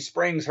Jeffrey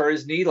Springs hurt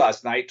his knee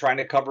last night trying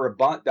to cover a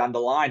bunt down the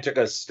line, took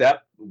a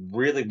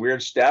really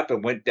weird step,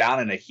 and went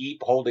down in a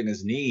heap holding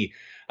his knee.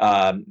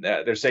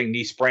 They're saying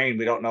knee sprain.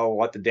 We don't know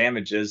what the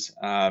damage is,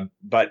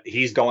 but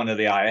he's going to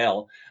the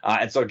IL.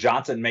 And so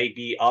Johnson may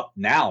be up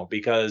now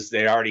because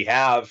they already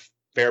have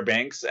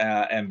Fairbanks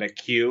and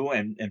McHugh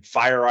and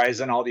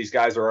Fireisen. All these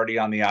guys are already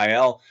on the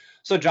IL.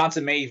 So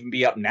Johnson may even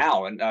be up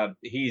now. And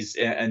he's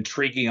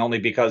intriguing only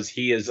because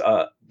he is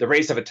the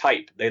Rays have a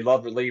type. They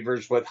love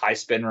relievers with high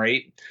spin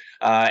rate.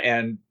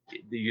 And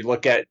you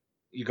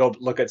go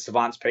look at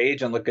Savant's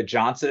page and look at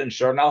Johnson, and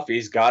sure enough,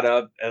 he's got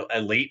a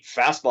elite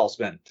fastball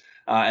spin.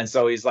 And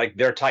so he's like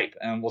their type,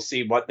 and we'll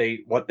see what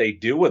they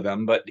do with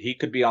him. But he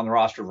could be on the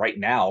roster right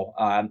now.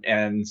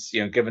 And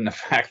given the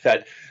fact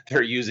that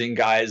they're using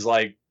guys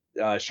like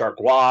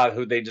Chargois,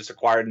 who they just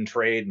acquired in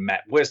trade,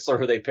 Matt Whistler,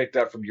 who they picked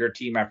up from your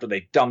team after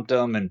they dumped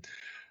him, and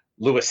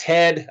Lewis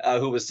Head,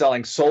 who was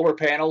selling solar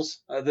panels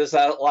this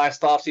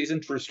last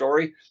offseason. True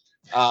story.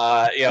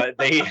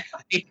 They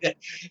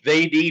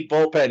need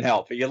bullpen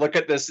help. You look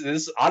at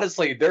this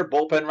honestly, their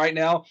bullpen right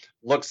now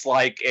looks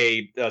like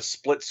a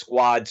split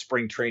squad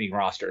spring training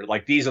roster.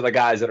 Like, these are the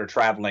guys that are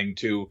traveling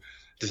to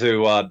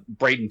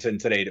Bradenton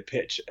today to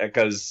pitch,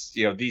 because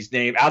these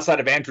names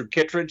outside of Andrew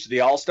Kittredge, the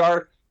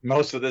all-star,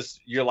 most of this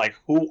you're like,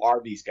 who are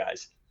these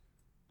guys?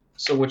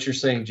 So what you're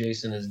saying,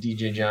 Jason, is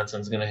DJ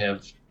Johnson's going to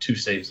have 2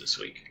 saves this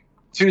week.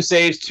 2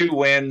 saves, 2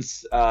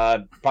 wins.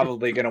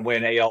 Probably going to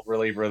win AL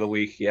reliever of the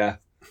week. Yeah.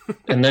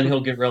 And then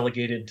he'll get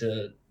relegated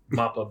to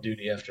mop-up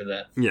duty after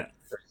that. Yeah.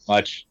 Pretty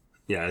much.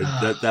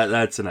 Yeah,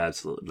 that's an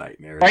absolute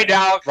nightmare. Right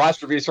now,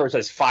 Roster Resource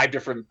has 5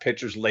 different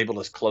pitchers labeled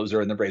as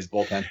closer in the Rays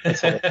bullpen.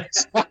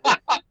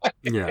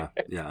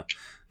 Yeah.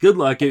 Good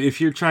luck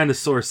if you're trying to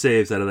source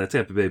saves out of that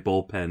Tampa Bay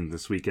bullpen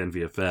this weekend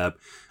via Fab.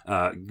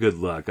 Good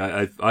luck.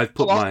 I've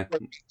put my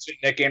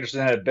Nick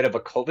Anderson had a bit of a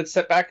COVID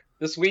setback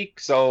this week,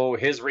 so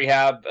his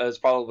rehab is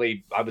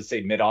probably, I would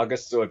say,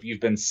 mid-August. So if you've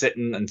been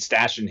sitting and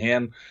stashing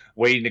him,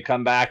 waiting to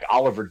come back,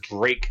 Oliver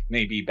Drake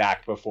may be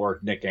back before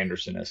Nick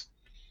Anderson is.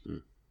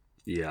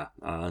 Yeah,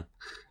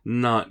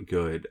 not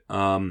good.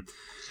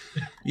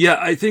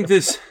 I think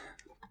this.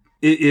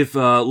 If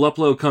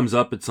Luplow comes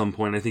up at some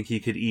point, I think he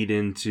could eat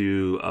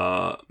into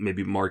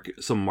maybe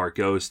some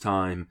Margot's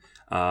time,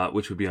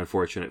 which would be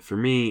unfortunate for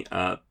me.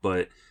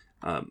 But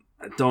I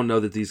don't know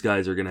that these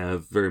guys are going to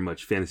have very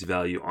much fantasy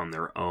value on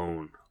their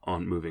own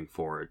on moving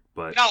forward.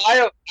 But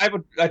no, I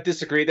would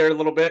disagree there a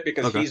little bit,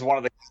 because he's one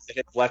of the guys that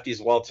hits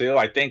lefties well too.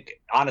 I think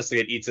honestly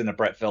it eats into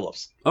Brett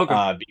Phillips.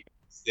 Okay.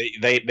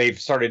 They've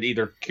started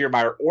either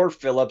Kiermaier or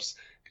Phillips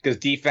because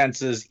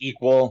defense is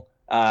equal.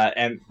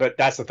 But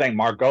that's the thing.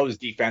 Margot's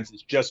defense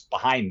is just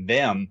behind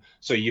them.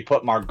 So you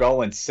put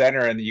Margot in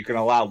center, and you can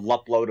allow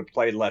Luplow to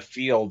play left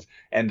field,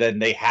 and then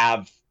they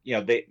have,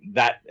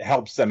 that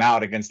helps them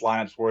out against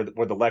lineups where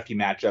the lefty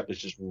matchup is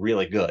just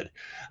really good.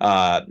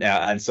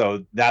 And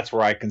so that's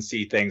where I can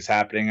see things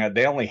happening.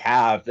 They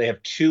have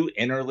 2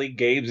 interleague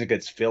games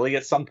against Philly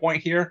at some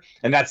point here,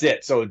 and that's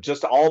it. So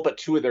just all but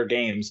 2 of their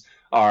games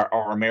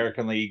are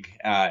American League,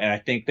 and I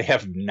think they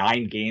have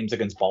 9 games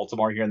against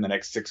Baltimore here in the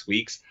next 6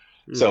 weeks.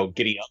 So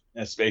giddy up.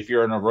 If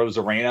you're an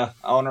Arozarena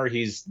owner,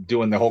 he's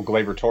doing the whole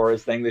Gleyber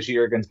Torres thing this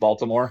year against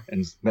Baltimore and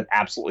has been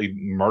absolutely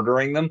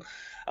murdering them.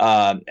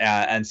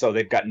 And so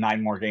they've got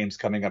 9 more games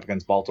coming up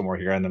against Baltimore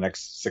here in the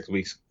next 6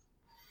 weeks.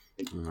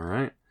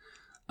 All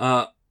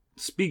right.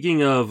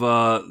 Speaking of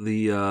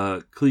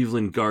the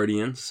Cleveland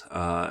Guardians,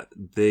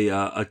 they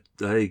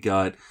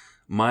got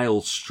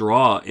Miles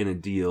Straw in a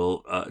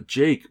deal.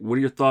 Jake, what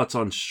are your thoughts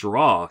on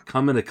Straw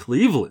coming to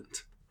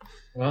Cleveland?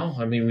 Well,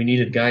 I mean, we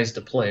needed guys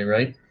to play,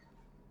 right?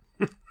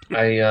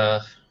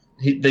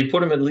 They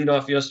put him at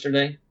leadoff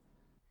yesterday,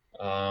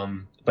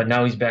 but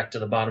now he's back to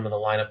the bottom of the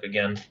lineup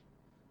again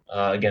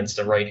against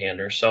a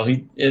right-hander. So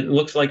it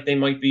looks like they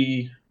might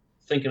be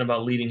thinking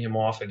about leading him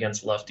off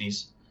against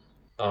lefties.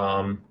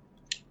 I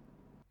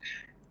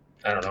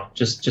don't know,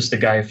 just a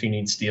guy if he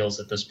needs steals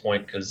at this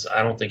point, because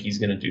I don't think he's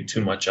going to do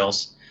too much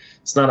else.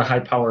 It's not a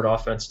high-powered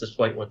offense,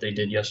 despite what they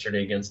did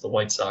yesterday against the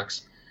White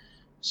Sox.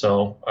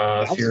 So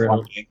if you're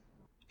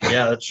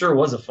yeah, that sure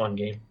was a fun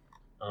game.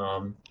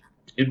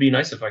 It'd be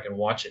nice if I can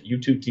watch it.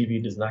 YouTube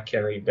TV does not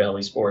carry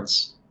Bally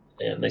Sports,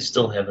 and they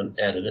still haven't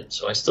added it,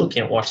 so I still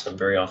can't watch them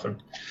very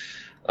often.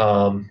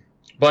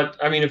 But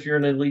I mean, if you're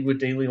in a league with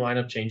daily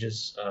lineup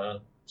changes,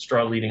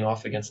 Straw leading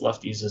off against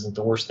lefties isn't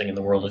the worst thing in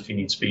the world if you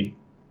need speed.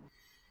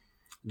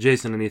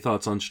 Jason, any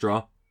thoughts on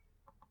Straw?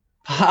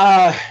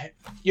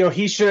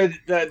 He should.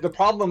 The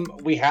problem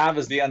we have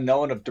is the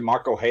unknown of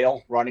DeMarco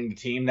Hale running the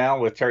team now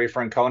with Terry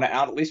Francona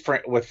out. At least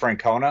with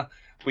Francona,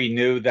 we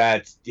knew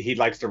that he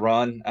likes to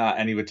run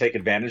and he would take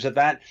advantage of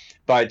that.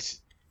 But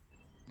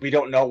we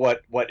don't know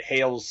what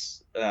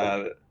Hale's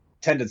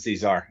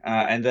tendencies are.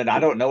 And then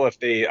I don't know if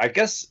I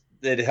guess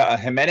that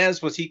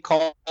Jimenez, was he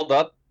called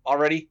up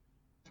already?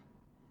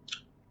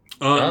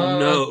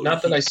 No,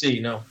 not that I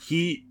see. No,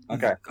 he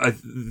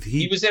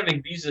was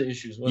having visa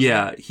issues.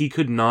 Wasn't he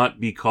could not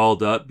be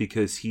called up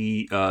because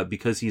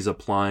he's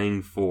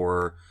applying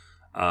for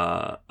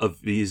a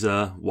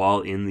visa while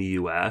in the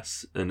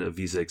U.S. and a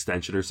visa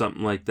extension or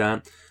something like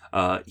that.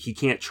 He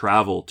can't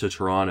travel to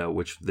Toronto,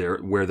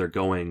 where they're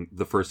going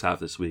the first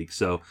half this week.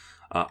 So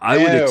I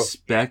would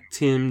expect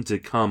him to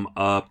come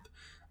up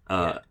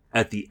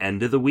at the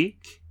end of the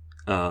week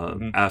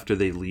after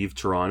they leave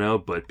Toronto,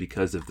 but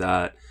because of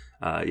that.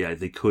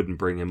 They couldn't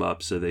bring him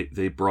up, so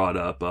they brought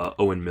up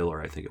Owen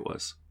Miller, I think it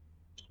was.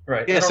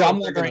 Right. Yeah, so I'm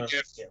wondering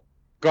if...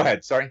 Go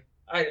ahead, sorry.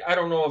 I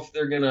don't know if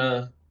they're going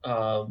to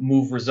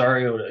move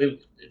Rosario.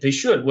 They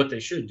should. What they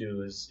should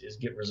do is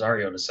get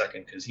Rosario to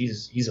second, because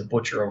he's a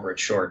butcher over at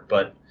short,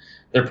 but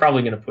they're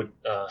probably going to put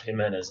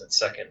Jimenez at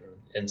second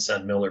and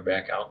send Miller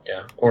back out,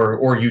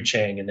 or Yu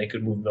Chang, and they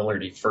could move Miller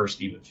to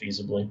first even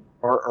feasibly.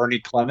 Or Ernie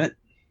Clement.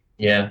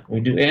 Yeah, we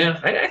do. Yeah,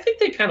 I think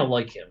they kind of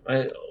like him.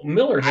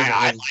 Miller hasn't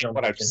I like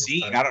what I've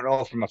seen. I don't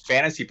know from a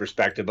fantasy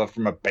perspective, but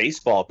from a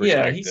baseball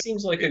perspective. Yeah, he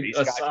seems like a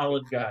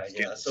solid guy.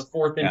 Yeah, so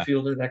fourth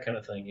infielder, that kind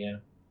of thing. Yeah.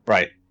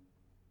 Right.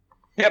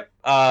 Yep.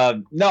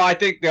 No, I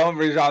think the only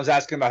reason I was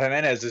asking about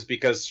Jimenez is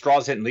because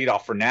Straw's hitting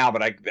leadoff for now,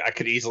 but I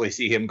could easily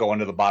see him going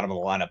to the bottom of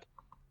the lineup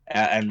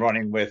and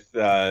running with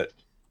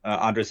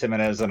Andres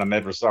Jimenez and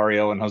Ahmed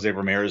Rosario and Jose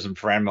Ramirez and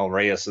Franmil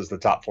Reyes as the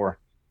top four.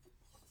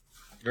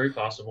 Very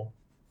possible.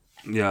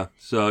 Yeah.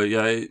 So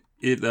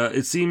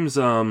it seems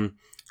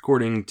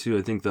according to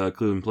I think the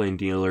Cleveland Plain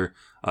Dealer,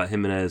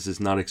 Jimenez is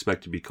not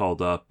expected to be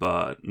called up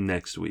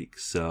next week.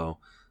 So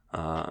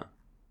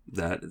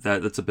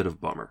that's a bit of a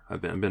bummer. I've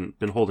been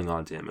holding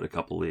on to him in a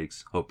couple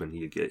leagues, hoping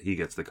he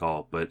gets the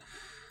call, but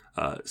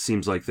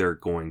seems like they're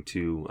going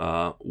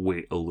to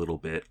wait a little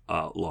bit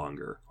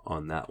longer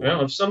on that one.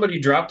 Well, if somebody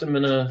dropped him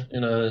in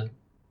a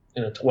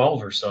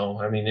 12 or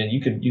so, I mean,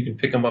 you can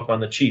pick him up on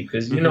the cheap,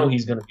 because you know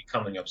he's going to be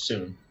coming up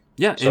soon.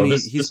 Yeah, so and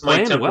he's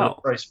playing well.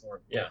 Price for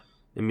him. Yeah.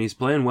 I mean, he's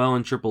playing well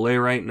in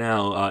AAA right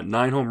now.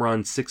 9 home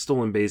runs, 6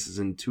 stolen bases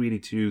in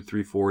 282,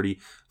 340,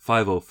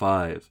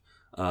 505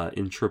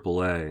 in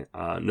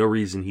AAA. No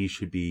reason he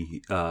should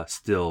be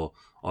still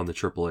on the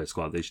AAA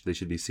squad. They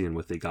should be seeing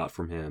what they got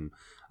from him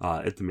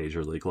at the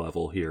major league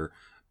level here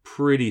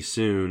pretty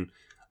soon.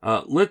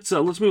 Let's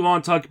move on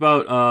and talk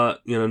about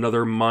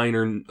another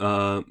minor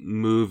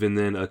move and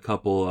then a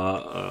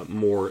couple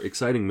more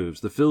exciting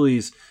moves. The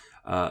Phillies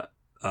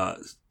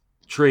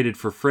traded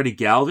for Freddie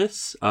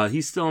Galvis.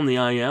 He's still in the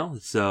IL,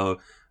 so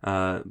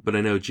but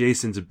I know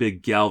Jason's a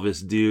big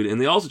Galvis dude,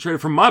 and they also traded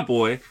for my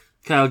boy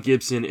Kyle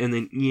Gibson and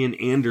then Ian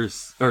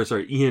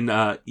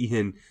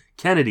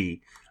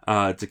Kennedy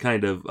to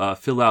kind of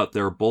fill out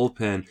their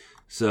bullpen.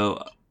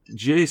 So,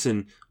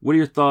 Jason, what are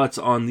your thoughts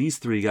on these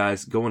three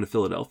guys going to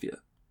Philadelphia?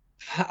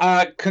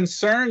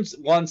 Concerns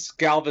once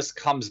Galvis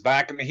comes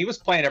back. I mean, he was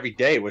playing every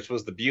day, which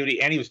was the beauty,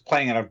 and he was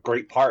playing in a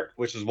great part,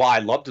 which is why I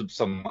loved him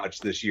so much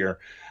this year.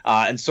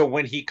 And so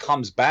when he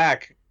comes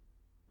back,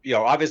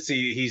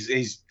 obviously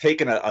he's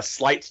taken a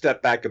slight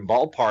step back in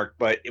ballpark,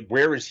 but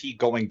where is he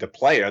going to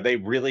play? Are they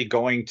really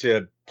going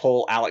to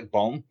pull Alec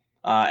Bohm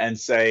and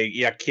say,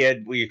 yeah,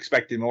 kid, we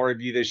expected more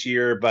of you this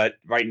year, but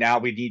right now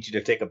we need you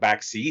to take a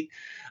back seat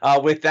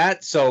with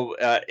that? So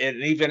and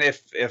even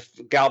if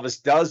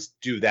Galvis does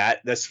do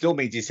that, that still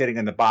means he's hitting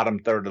in the bottom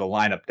third of the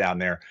lineup down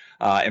there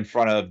in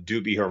front of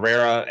Doobie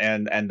Herrera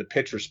and the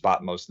pitcher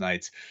spot most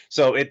nights.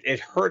 So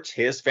it hurts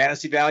his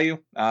fantasy value,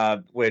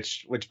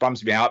 which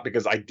bums me out,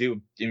 because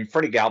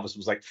Freddie Galvis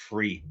was like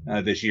free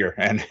this year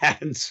and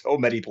had in so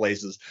many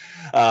places.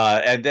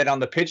 And then on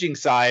the pitching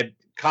side,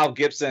 Kyle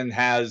Gibson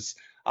has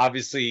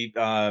obviously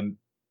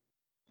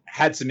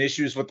had some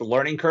issues with the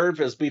learning curve,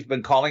 as we've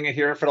been calling it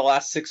here for the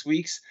last 6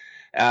 weeks.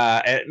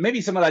 And maybe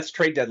some of that's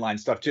trade deadline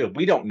stuff too.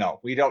 We don't know.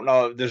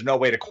 There's no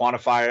way to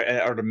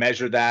quantify or to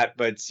measure that.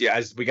 But yeah,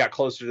 as we got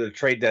closer to the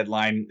trade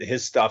deadline,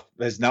 his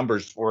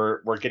numbers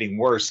were getting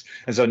worse.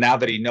 And so now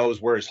that he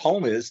knows where his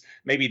home is,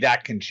 maybe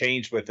that can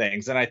change with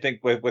things. And I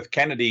think with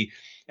Kennedy,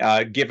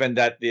 given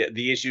that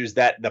the issues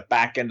that the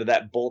back end of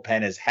that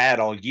bullpen has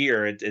had all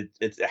year,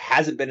 it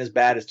hasn't been as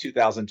bad as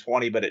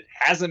 2020, but it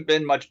hasn't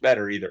been much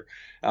better either.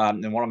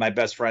 And one of my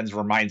best friends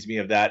reminds me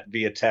of that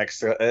via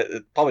text,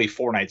 probably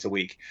 4 nights a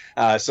week.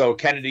 So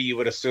Kennedy, you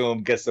would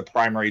assume, gets the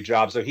primary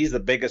job. So he's the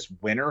biggest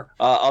winner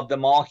of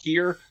them all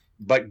here.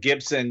 But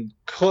Gibson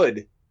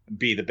could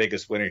be the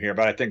biggest winner here.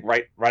 But I think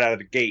right out of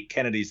the gate,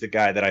 Kennedy's the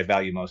guy that I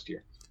value most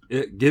here.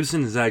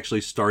 Gibson is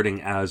actually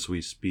starting as we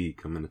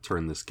speak. I'm going to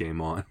turn this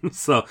game on.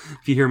 So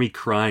if you hear me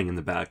crying in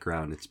the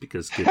background, it's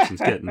because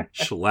Gibson's getting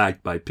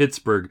shellacked by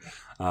Pittsburgh.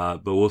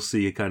 But we'll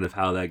see kind of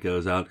how that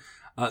goes out.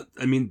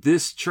 I mean,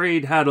 this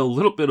trade had a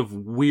little bit of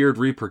weird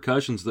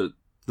repercussions.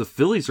 The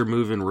Phillies are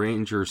moving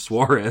Ranger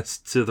Suarez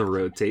to the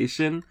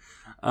rotation,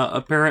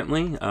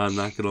 apparently. I'm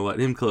not going to let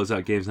him close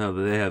out games now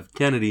that they have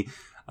Kennedy.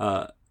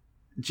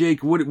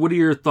 Jake, what are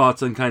your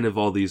thoughts on kind of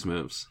all these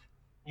moves?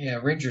 Yeah,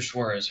 Ranger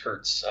Suarez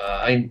hurts.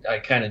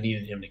 I kind of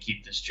needed him to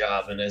keep this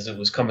job, and as it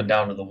was coming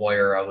down to the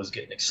wire, I was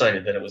getting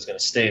excited that it was going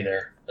to stay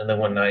there. And then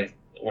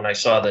when I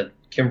saw that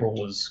Kimbrel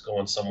was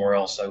going somewhere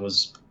else, I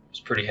was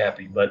pretty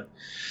happy. But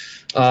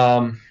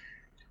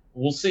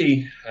we'll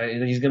see.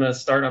 He's going to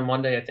start on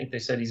Monday. I think they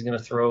said he's going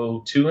to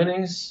throw 2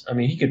 innings. I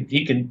mean, he could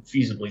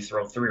feasibly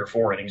throw 3 or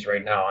 4 innings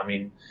right now. I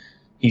mean,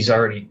 he's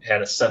already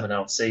had a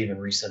 7-out save in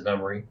recent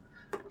memory.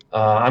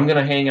 I'm going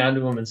to hang on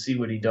to him and see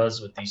what he does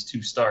with these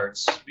 2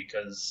 starts,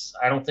 because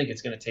I don't think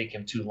it's going to take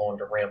him too long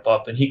to ramp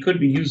up, and he could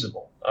be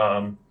usable.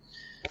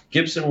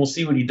 Gibson, we'll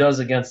see what he does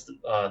against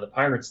the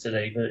Pirates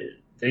today.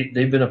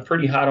 They've been a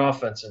pretty hot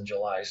offense in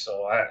July,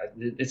 so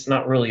it's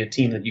not really a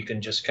team that you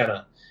can just kind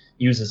of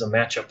use as a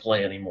matchup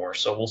play anymore.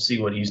 So we'll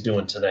see what he's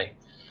doing today.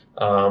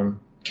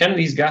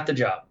 Kennedy's got the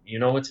job.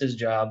 It's his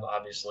job,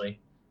 obviously.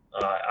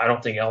 I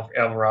don't think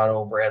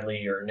Alvarado,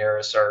 Bradley, or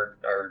Neris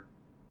are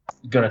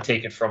going to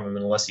take it from him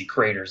unless he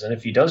craters. And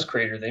if he does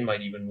crater, they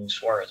might even move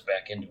Suarez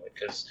back into it,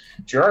 because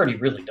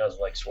Girardi really does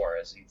like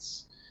Suarez. He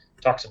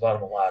talks about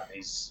him a lot.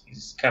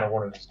 He's kind of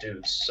one of his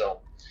dudes. So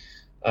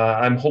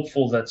I'm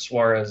hopeful that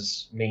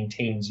Suarez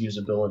maintains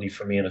usability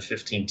for me in a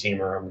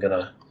 15-teamer. I'm going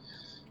to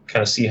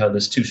kind of see how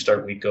this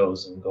 2-start week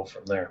goes and go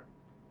from there.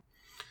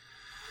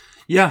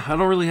 Yeah, I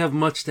don't really have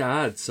much to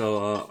add,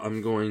 so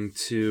I'm going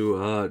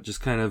to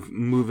just kind of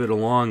move it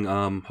along,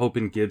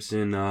 hoping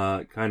Gibson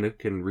kind of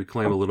can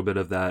reclaim a little bit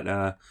of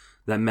that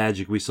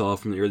magic we saw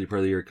from the early part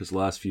of the year, because the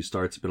last few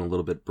starts have been a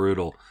little bit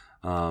brutal.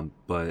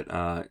 But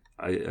I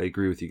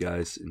agree with you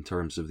guys in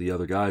terms of the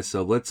other guys.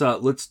 So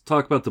let's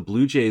talk about the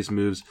Blue Jays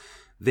moves.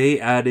 They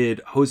added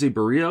Jose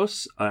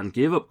Barrios and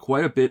gave up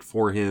quite a bit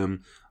for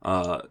him.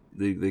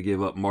 They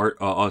gave up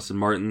Austin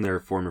Martin, their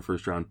former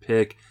first-round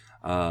pick.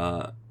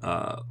 I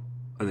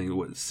think it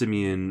was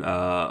Simeon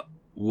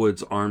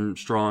Woods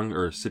Armstrong,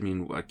 or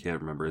Simeon, I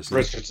can't remember his name.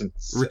 Richardson.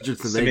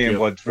 Simeon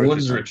Woods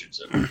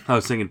Richardson. I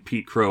was thinking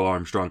Pete Crow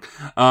Armstrong.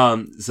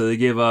 So they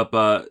gave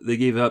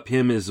up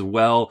him as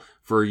well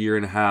for 1.5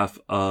 years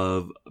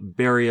of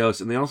Barrios,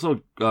 and they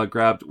also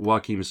grabbed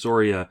Joakim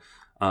Soria.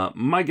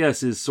 My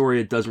guess is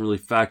Soria doesn't really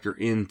factor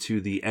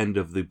into the end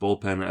of the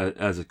bullpen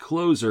as a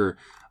closer,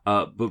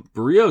 but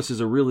Barrios is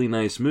a really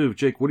nice move.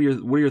 Jake, what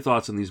are your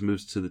thoughts on these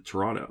moves to the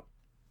Toronto?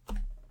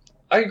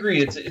 I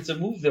agree. It's a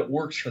move that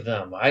works for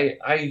them.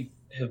 I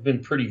have been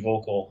pretty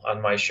vocal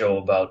on my show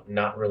about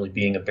not really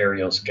being a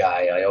Barrios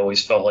guy. I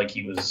always felt like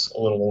he was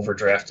a little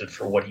overdrafted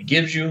for what he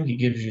gives you. He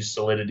gives you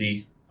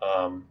solidity,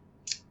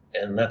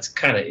 and that's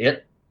kind of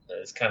it.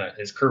 It's kind of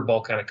his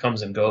curveball kind of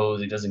comes and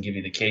goes. He doesn't give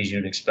you the Ks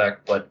you'd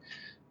expect, but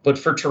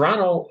for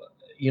Toronto,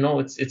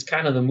 it's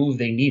kind of the move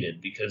they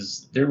needed,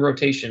 because their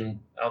rotation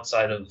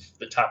outside of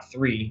the top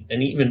 3,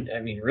 and even,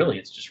 I mean, really,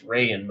 it's just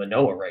Ray and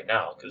Manoah right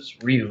now, because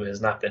Ryu has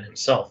not been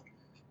himself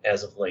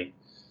as of late.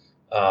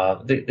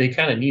 They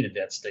kind of needed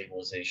that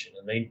stabilization,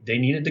 and they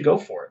needed to go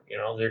for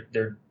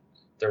it.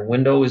 Their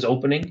window is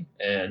opening,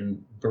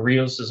 and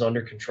Barrios is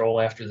under control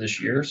after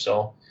this year,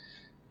 so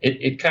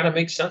it kind of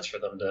makes sense for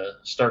them to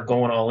start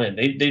going all in.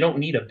 They don't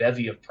need a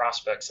bevy of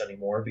prospects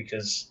anymore,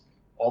 because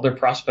all their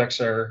prospects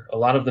a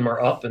lot of them are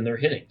up and they're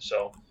hitting.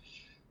 So,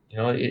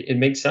 it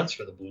makes sense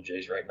for the Blue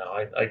Jays right now.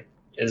 I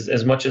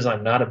as much as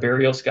I'm not a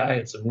Barrios guy,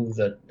 it's a move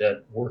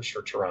that works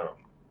for Toronto.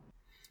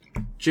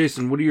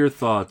 Jason, what are your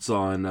thoughts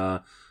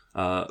on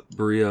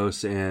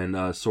Barrios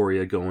and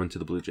Soria going to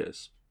the Blue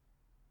Jays?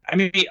 I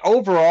mean,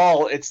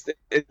 overall, it's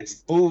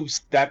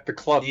moves that the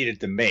club needed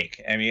to make.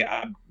 I mean,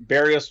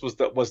 Barrios was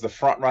the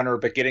front runner,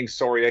 but getting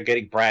Soria,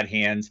 getting Brad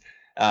Hands,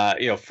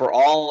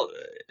 for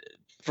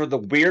the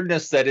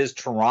weirdness that is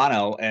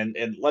Toronto, and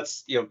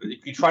let's,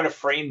 if you try to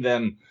frame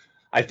them,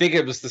 I think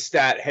it was the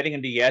stat heading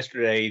into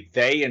yesterday,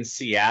 they and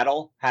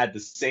Seattle had the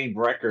same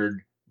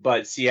record,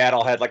 but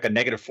Seattle had like a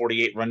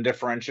 -48 run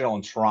differential,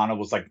 and Toronto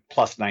was like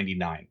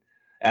 +99.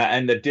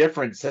 And the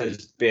difference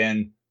has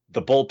been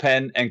the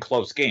bullpen, and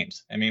close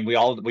games. I mean, we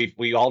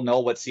all know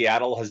what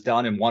Seattle has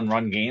done in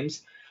one-run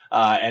games.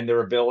 And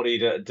their ability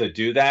to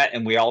do that.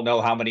 And we all know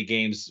how many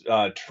games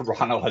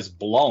Toronto has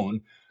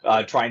blown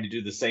trying to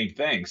do the same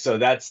thing. So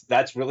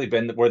that's really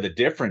been where the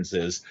difference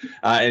is.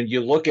 And you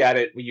look at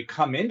it when you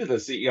come into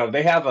this,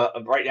 they have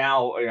right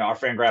now, our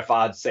FanGraph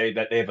odds say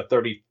that they have a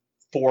 34%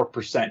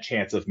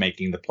 chance of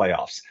making the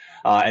playoffs.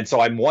 And so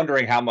I'm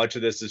wondering how much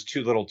of this is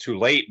too little too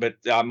late, but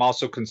I'm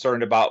also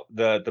concerned about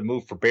the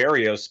move for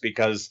Berrios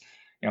because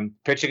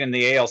pitching in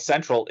the AL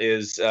Central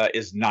is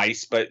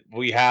nice, but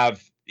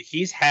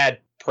he's had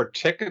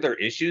particular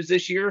issues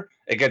this year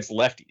against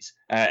lefties,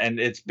 and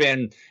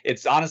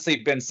it's honestly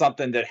been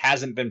something that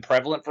hasn't been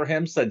prevalent for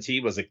him since he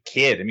was a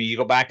kid. I mean, you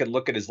go back and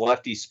look at his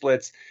lefty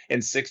splits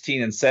in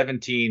 16 and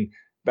 17,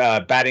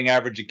 batting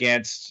average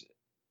against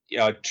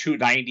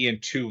 290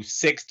 and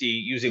 260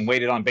 using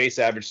weighted on base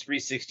average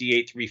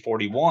 368,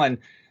 341.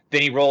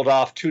 Then he rolled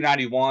off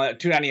 291,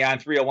 299,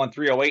 301,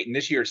 308, and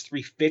this year it's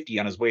 350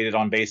 on his weighted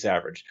on base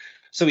average.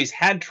 So he's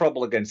had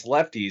trouble against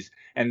lefties,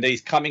 and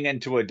he's coming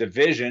into a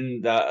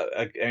division,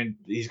 and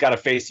he's got to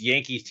face a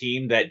Yankees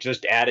team that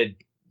just added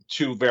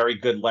 2 very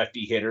good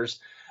lefty hitters.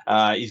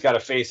 He's got to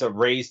face a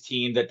Rays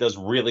team that does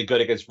really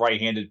good against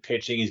right-handed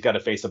pitching. He's got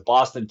to face a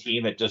Boston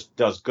team that just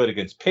does good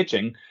against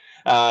pitching.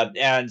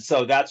 And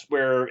so that's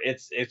where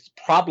it's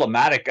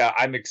problematic.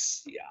 I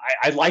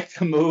like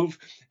the move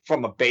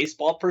from a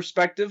baseball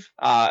perspective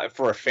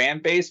for a fan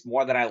base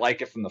more than I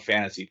like it from the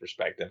fantasy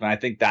perspective. And I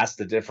think that's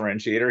the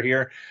differentiator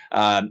here.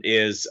 At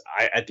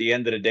the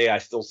end of the day, I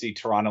still see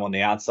Toronto on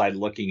the outside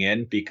looking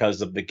in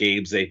because of the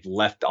games they've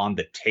left on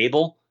the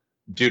table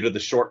due to the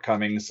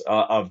shortcomings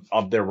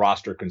of their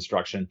roster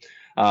construction.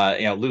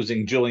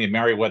 Losing Julian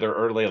Merriweather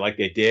early like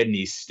they did, and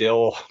he's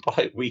still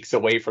probably weeks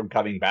away from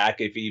coming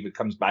back if he even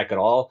comes back at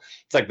all.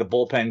 It's like the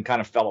bullpen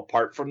kind of fell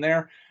apart from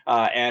there,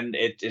 and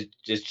it's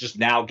just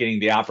now getting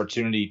the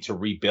opportunity to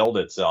rebuild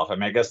itself. I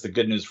mean, I guess the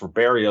good news for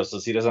Berrios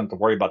is he doesn't have to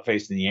worry about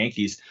facing the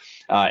Yankees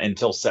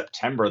until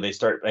September. They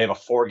have a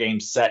 4-game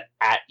set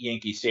at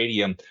Yankee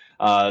Stadium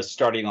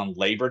starting on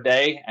Labor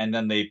Day, and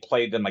then they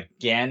play them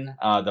again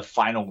the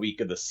final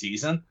week of the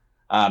season.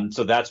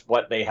 So that's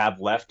what they have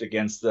left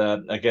against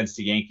the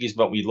Yankees.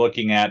 But we're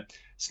looking at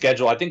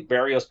schedule. I think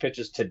Berrios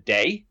pitches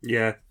today.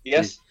 Yeah.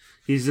 Yes.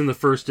 He's in the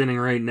first inning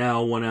right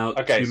now. 1 out.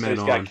 Okay. 2 So men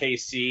he's got on.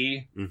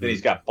 KC. Mm-hmm. Then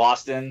he's got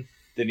Boston.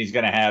 Then he's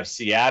going to have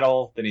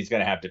Seattle. Then he's going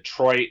to have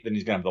Detroit. Then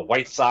he's going to have the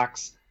White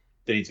Sox.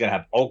 Then he's going to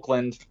have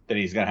Oakland. Then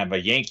he's going to have a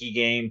Yankee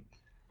game.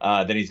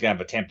 Then he's going to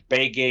have a Tampa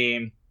Bay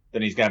game.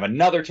 Then he's going to have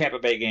another Tampa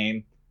Bay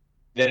game.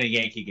 Then a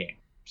Yankee game.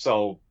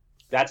 So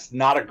that's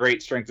not a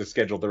great strength of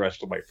schedule the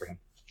rest of the way for him.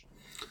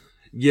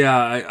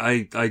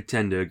 Yeah, I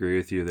tend to agree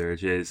with you there,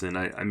 Jason.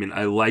 I mean,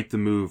 I like the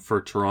move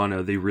for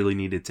Toronto. They really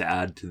needed to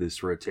add to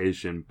this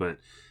rotation, but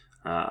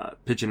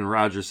pitching in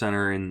Rogers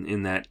Center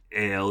in that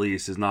AL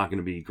East is not going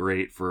to be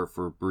great for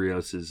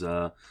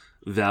Berrios'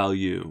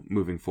 value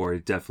moving forward.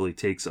 It definitely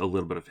takes a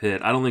little bit of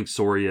hit. I don't think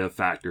Soria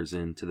factors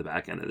into the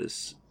back end of the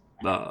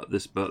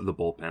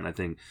bullpen. I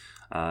think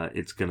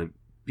it's going to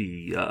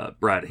be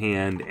Brad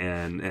Hand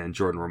and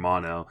Jordan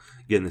Romano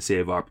getting the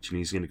save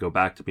opportunity. He's going to go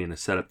back to being a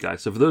setup guy.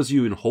 So for those of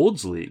you in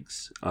holds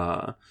leagues,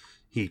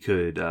 he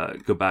could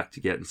go back to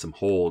getting some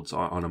holds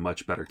on a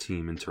much better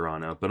team in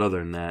Toronto. But other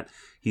than that,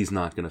 he's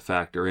not going to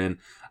factor in.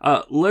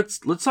 Let's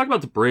talk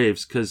about the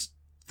Braves, because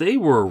they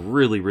were a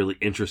really, really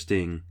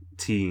interesting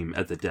team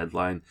at the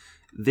deadline.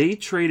 They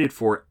traded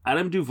for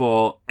Adam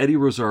Duvall, Eddie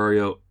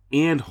Rosario,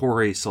 and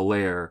Jorge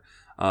Soler,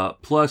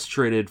 plus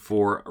traded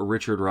for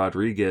Richard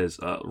Rodriguez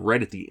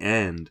right at the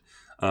end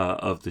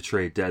of the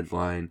trade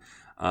deadline.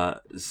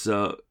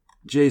 So,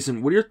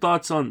 Jason, what are your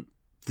thoughts on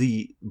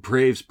the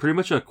Braves pretty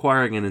much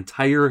acquiring an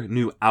entire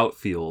new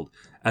outfield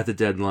at the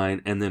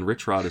deadline, and then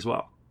Rich Rod as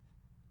well?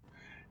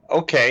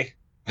 Okay.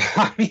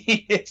 I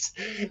mean,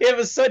 it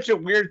was such a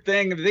weird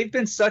thing. They've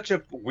been such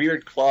a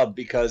weird club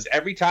because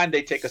every time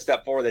they take a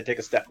step forward, they take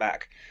a step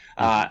back.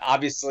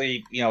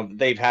 Obviously,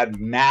 they've had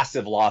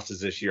massive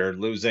losses this year,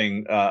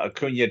 losing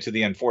Acuna to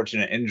the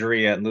unfortunate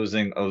injury and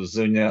losing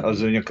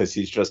Ozuna because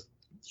he's just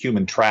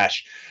human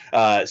trash.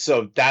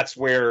 So that's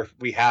where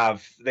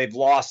they've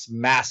lost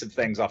massive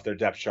things off their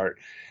depth chart.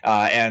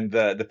 And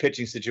the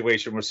pitching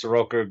situation with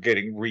Soroka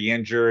getting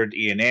re-injured,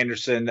 Ian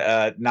Anderson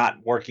not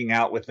working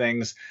out with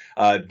things.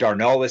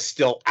 Darno is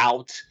still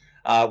out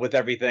with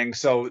everything.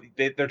 So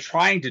they're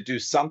trying to do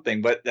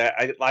something, but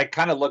I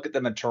kind of look at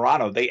them in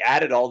Toronto. They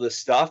added all this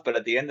stuff, but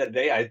at the end of the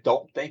day, I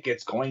don't think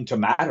it's going to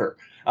matter.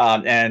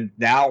 And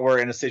now we're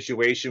in a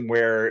situation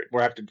where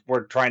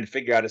we're trying to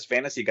figure out as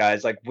fantasy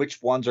guys, like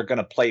which ones are going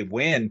to play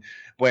when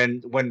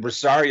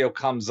Rosario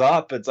comes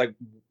up. It's like,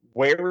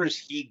 where is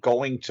he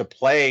going to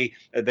play?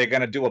 They're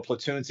going to do a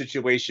platoon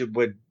situation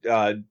with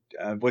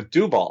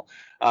Duvall.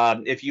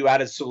 If you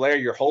added Soler,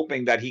 you're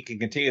hoping that he can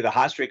continue the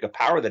hot streak of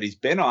power that he's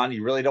been on.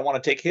 You really don't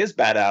want to take his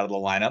bat out of the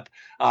lineup,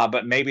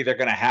 but maybe they're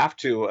going to have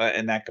to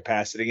in that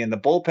capacity. In the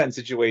bullpen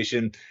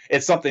situation,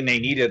 it's something they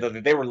needed.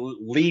 They were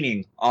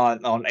leaning on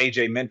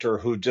AJ Minter,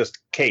 who just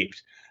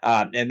caved.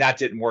 and that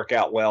didn't work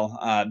out well.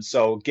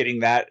 So getting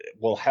that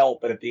will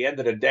help. But at the end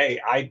of the day,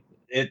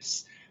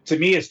 to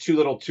me, it's too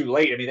little, too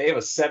late. I mean, they have a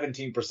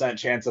 17%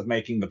 chance of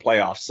making the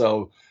playoffs,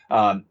 so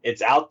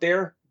it's out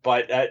there.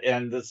 But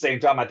and at the same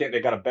time, I think they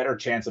got a better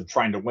chance of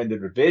trying to win the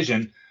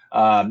division.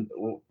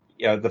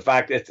 The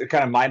fact that it's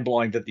kind of mind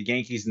blowing that the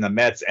Yankees and the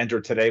Mets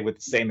entered today with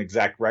the same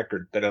exact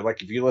record. That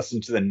like if you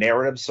listen to the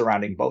narrative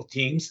surrounding both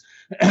teams,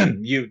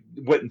 you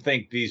wouldn't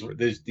think these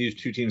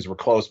two teams were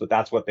close, but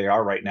that's what they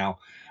are right now.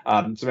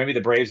 So maybe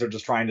the Braves are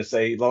just trying to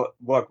say, look,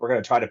 we're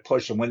going to try to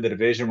push and win the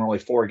division. We're only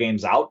 4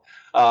 games out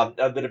of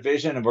the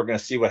division, and we're going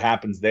to see what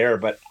happens there.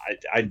 But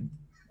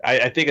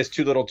I think it's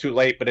too little, too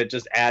late. But it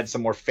just adds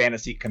some more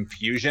fantasy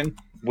confusion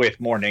with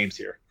more names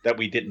here that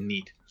we didn't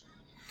need.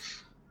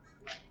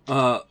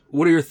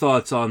 What are your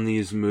thoughts on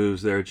these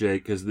moves there,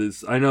 Jake?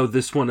 Because I know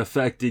this one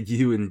affected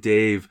you and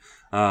Dave,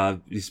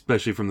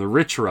 especially from the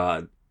Rich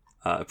Rod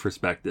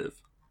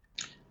perspective.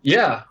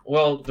 Yeah,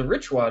 well, the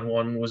Rich Rod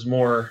one was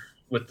more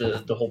with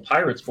the whole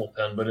Pirates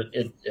bullpen, but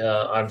it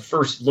on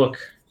first look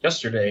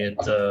yesterday, it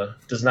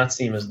does not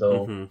seem as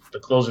though the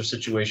closer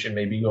situation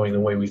may be going the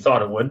way we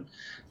thought it would.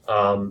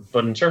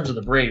 But in terms of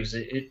the Braves,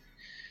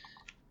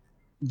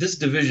 this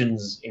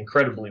division's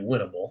incredibly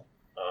winnable.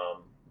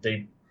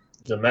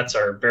 The Mets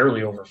are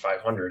barely over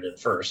 500 in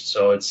first,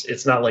 so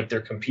it's not like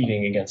they're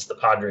competing against the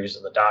Padres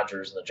and the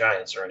Dodgers and the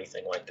Giants or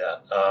anything like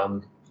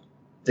that.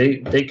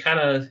 They kind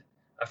of,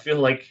 I feel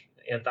like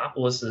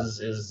Anthopoulos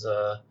is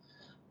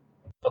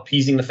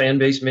appeasing the fan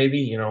base.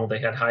 Maybe they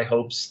had high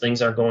hopes,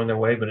 things aren't going their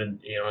way, but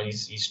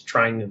he's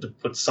trying to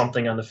put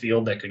something on the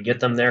field that could get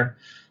them there.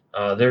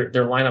 Their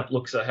lineup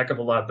looks a heck of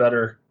a lot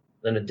better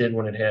than it did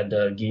when it had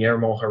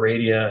Guillermo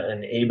Heredia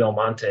and Abe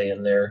Almonte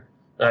in there.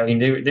 I mean,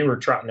 they were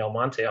trotting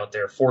Almonte out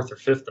there 4th or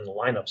 5th in the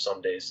lineup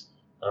some days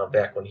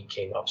back when he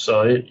came up.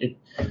 So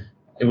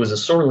it was a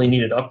sorely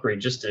needed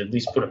upgrade just to at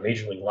least put a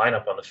major league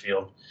lineup on the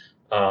field.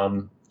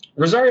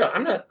 Rosario,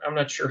 I'm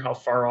not sure how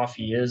far off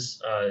he is.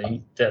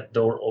 He had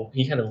a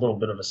little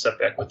bit of a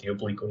setback with the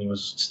oblique when he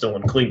was still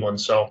in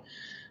Cleveland. So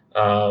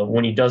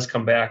when he does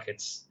come back,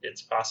 it's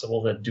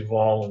possible that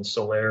Duvall and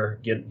Soler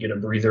get a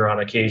breather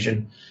on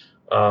occasion.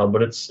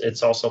 But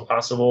it's also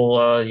possible,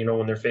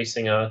 when they're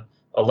facing a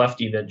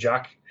lefty, that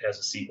Jock has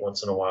a seat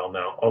once in a while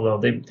now. Although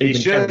they've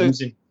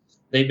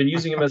been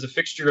using him as a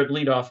fixture at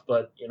leadoff,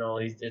 but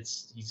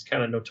he's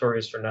kind of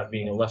notorious for not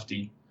being a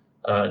lefty,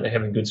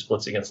 having good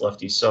splits against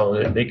lefties.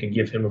 So they could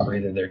give him a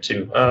breather there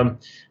too. I'm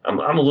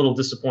a little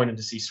disappointed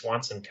to see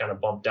Swanson kind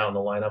of bump down the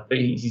lineup, but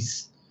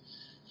he's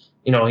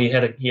he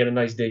had a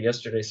nice day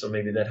yesterday, so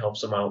maybe that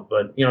helps him out.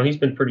 But he's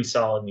been pretty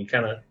solid, and he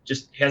kind of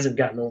just hasn't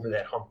gotten over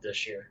that hump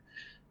this year.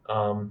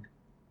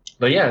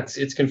 But yeah,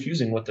 it's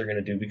confusing what they're going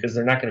to do because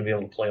they're not going to be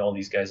able to play all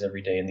these guys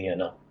every day in the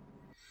NL.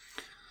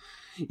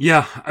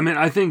 Yeah, I mean,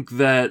 I think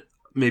that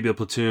maybe a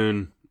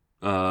platoon,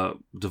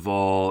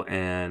 Duvall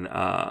and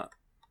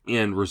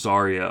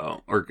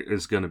Rosario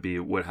is going to be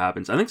what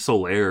happens. I think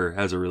Soler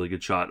has a really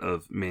good shot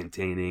of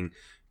maintaining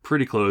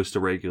pretty close to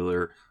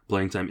regular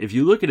playing time. If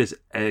you look at his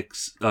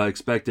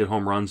expected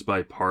home runs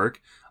by park,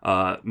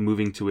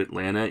 moving to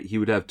Atlanta, he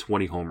would have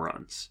 20 home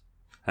runs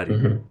had he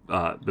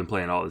been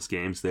playing all his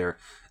games there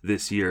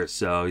this year.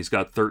 So he's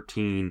got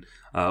 13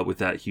 with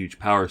that huge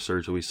power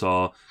surge that we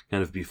saw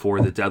kind of before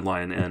the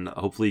deadline, and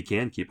hopefully he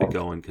can keep it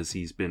going because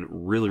he's been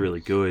really, really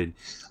good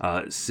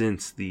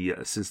since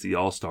the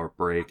All-Star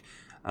break.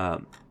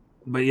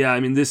 But yeah,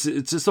 I mean, it's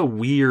just a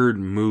weird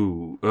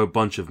move, a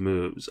bunch of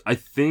moves. I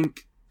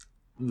think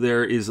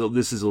this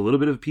is a little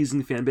bit of appeasing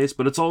the fan base,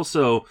 but it's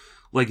also,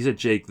 like you said,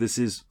 Jake, this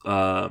is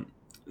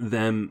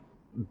them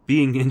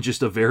being in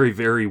just a very,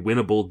 very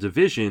winnable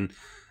division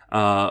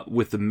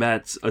with the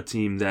Mets, a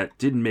team that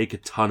didn't make a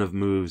ton of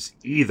moves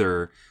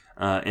either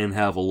and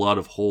have a lot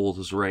of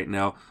holes right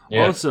now.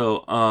 Yeah.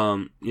 Also,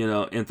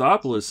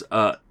 Anthopoulos,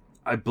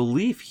 I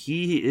believe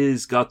he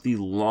is got the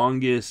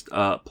longest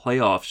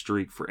playoff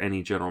streak for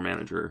any general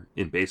manager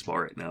in baseball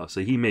right now.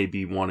 So he may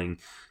be wanting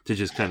to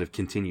just kind of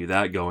continue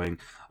that going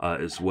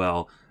as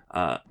well.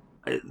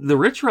 The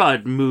Rich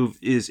Rod move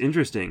is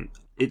interesting.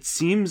 It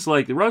seems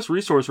like the Russ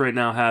Resource right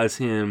now has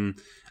him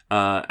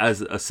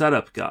as a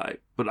setup guy,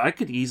 but I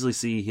could easily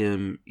see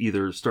him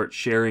either start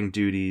sharing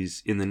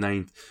duties in the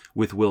 9th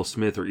with Will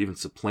Smith or even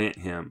supplant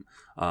him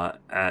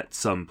at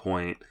some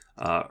point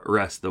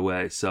rest of the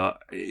way. So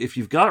if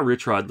you've got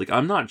Rich Rod,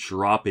 I'm not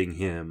dropping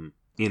him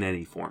in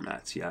any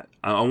formats yet.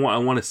 I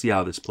want to see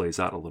how this plays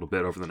out a little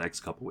bit over the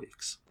next couple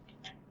weeks.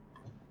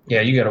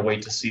 Yeah, you got to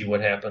wait to see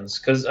what happens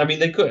because I mean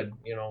they could.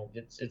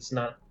 It's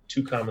not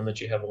too common that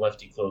you have a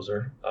lefty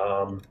closer.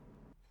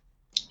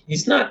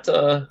 He's not,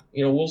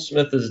 Will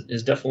Smith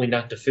is definitely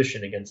not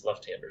deficient against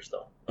left-handers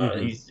though.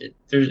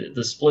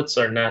 The splits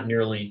are not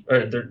nearly,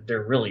 or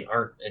there really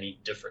aren't any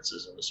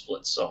differences in the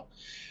splits. So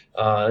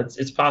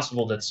it's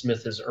possible that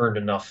Smith has earned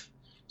enough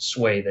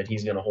sway that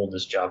he's going to hold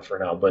this job for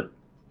now. But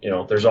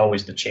there's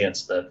always the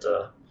chance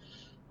that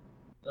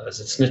is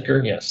it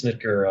Snitker? Yeah,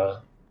 Snitker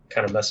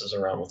kind of messes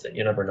around with it.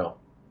 You never know.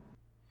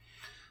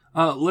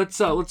 Let's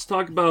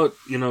talk about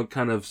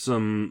kind of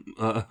some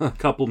a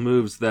couple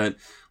moves that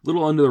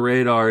little under the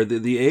radar.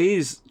 The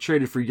A's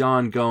traded for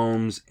Yan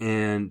Gomes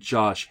and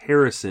Josh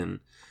Harrison.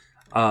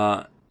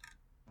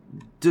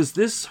 Does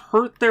this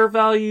hurt their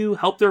value?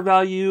 Help their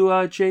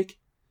value, Jake?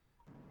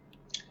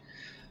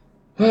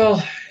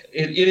 Well,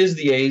 it is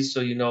the A's,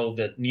 so you know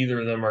that neither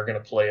of them are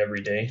going to play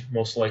every day,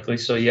 most likely.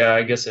 So yeah,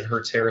 I guess it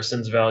hurts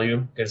Harrison's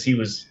value because he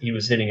was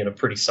hitting in a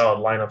pretty solid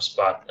lineup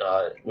spot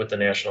with the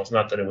Nationals.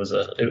 Not that it was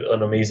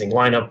an amazing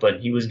lineup, but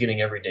he was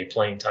getting everyday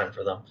playing time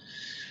for them.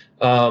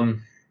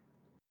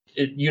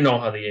 You know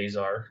how the A's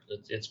are;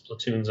 it's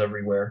platoons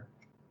everywhere,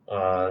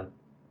 and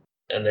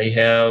they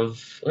have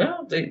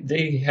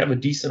a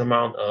decent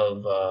amount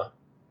of.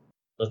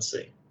 Let's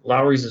see,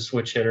 Lowry's a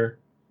switch hitter.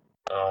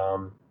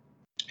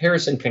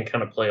 Harrison can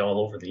kind of play all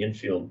over the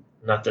infield.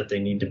 Not that they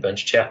need to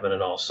bench Chapman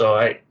at all. So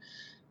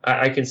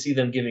I can see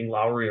them giving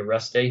Lowry a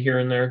rest day here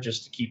and there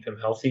just to keep him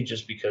healthy,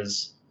 just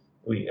because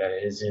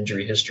his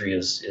injury history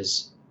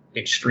is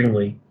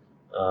extremely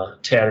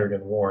tattered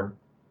and worn.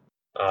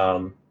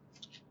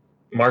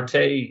 Marte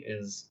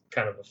is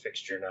kind of a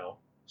fixture now.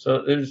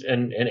 So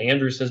and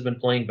Andrus has been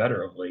playing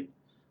better of late.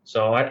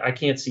 So I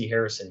can't see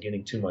Harrison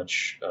getting too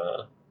much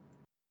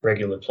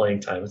regular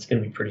playing time. It's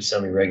going to be pretty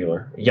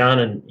semi-regular. Yan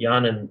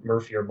and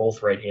Murphy are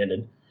both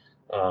right-handed,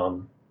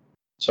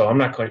 so I'm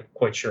not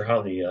quite sure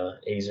how the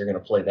A's are going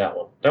to play that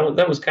one.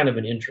 That was kind of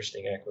an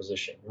interesting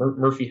acquisition.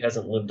 Murphy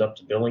hasn't lived up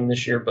to billing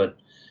this year, but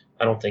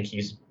I don't think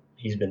he's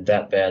been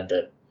that bad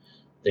that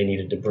they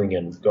needed to bring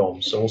in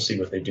Gomes. So we'll see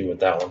what they do with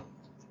that one.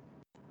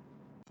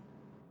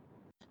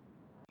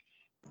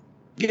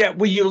 Yeah,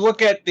 when you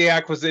look at the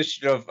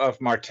acquisition of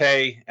Marte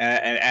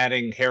and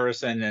adding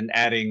Harrison and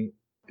adding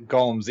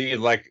Gomes,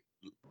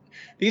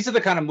 these are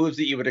the kind of moves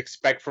that you would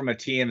expect from a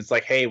team. It's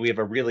like, hey, we have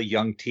a really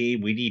young team.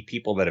 We need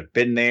people that have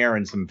been there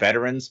and some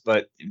veterans,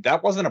 but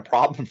that wasn't a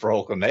problem for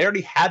Oakland. They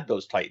already had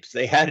those types.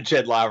 They had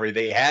Jed Lowry.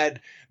 They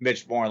had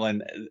Mitch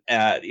Moreland.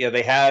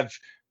 They have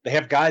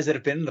guys that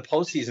have been in the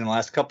postseason the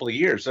last couple of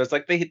years. So it's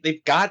like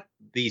they've got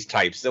these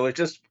types. So it's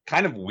just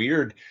kind of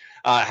weird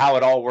how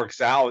it all works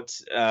out.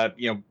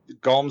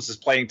 Gomes'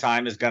 playing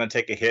time is going to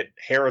take a hit.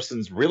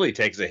 Harrison's really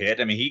takes a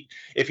hit. I mean,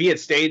 if he had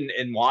stayed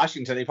in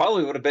Washington, he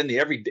probably would have been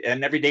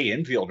an everyday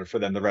infielder for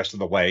them the rest of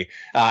the way.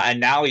 And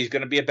now he's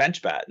going to be a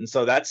bench bat, and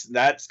so that's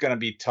going to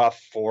be tough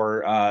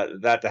for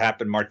that to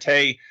happen.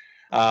 Marte,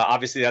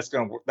 obviously,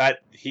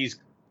 he's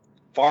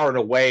far and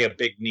away a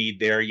big need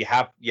there. You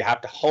have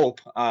to hope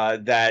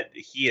that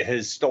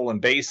his stolen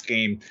base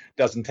game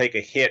doesn't take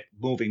a hit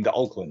moving to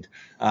Oakland,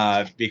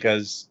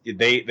 because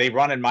they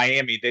run in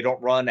Miami. They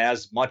don't run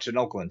as much in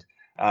Oakland.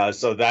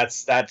 So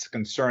that's a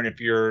concern if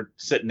you're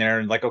sitting there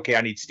and like, okay,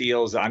 I need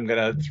steals. I'm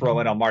going to throw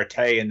in a Marte,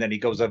 and then he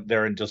goes up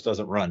there and just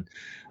doesn't run.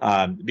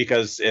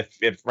 Because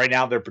if right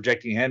now they're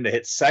projecting him to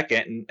hit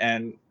second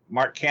and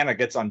Mark Canha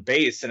gets on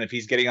base, and if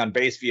he's getting on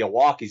base via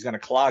walk, he's going to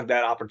clog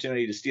that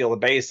opportunity to steal the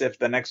base if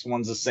the next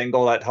one's a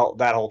single, that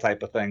whole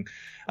type of thing.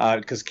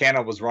 Because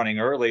Canha was running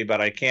early,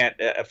 but I can't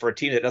for a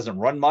team that doesn't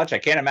run much. I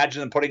can't imagine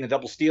them putting a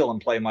double steal in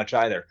play much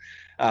either.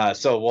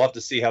 So we'll have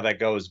to see how that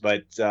goes.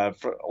 But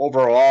for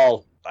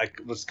overall, I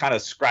was kind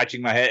of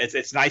scratching my head.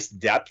 It's nice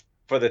depth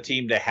for the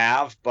team to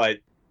have, but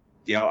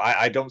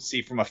I don't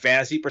see from a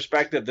fantasy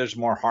perspective there's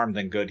more harm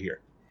than good here.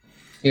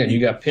 Yeah, and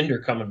you got Pinder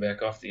coming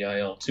back off the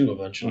IL too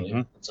eventually.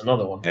 Mm-hmm. That's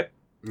another one.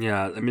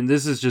 Yeah, I mean,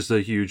 this is just a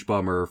huge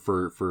bummer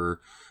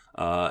for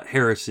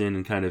Harrison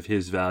and kind of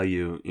his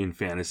value in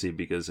fantasy,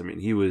 because, I mean,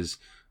 he was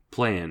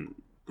playing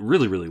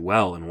really, really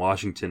well in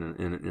Washington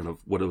in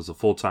what was a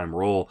full-time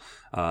role,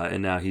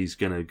 and now he's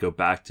going to go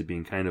back to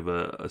being kind of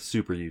a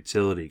super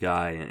utility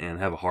guy and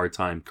have a hard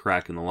time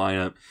cracking the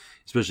lineup,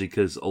 especially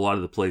because a lot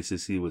of the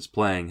places he was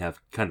playing have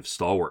kind of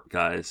stalwart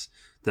guys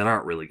that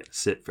aren't really going to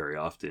sit very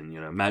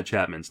often. Matt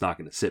Chapman's not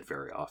going to sit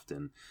very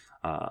often.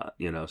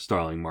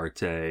 Starling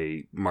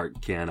Marte,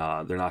 Mark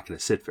Canha, they're not going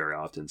to sit very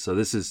often. So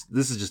this is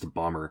just a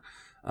bummer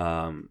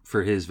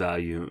for his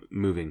value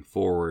moving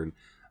forward.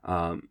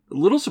 A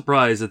little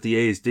surprised that the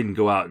A's didn't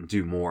go out and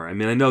do more. I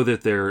mean, I know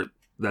that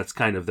that's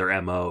kind of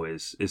their MO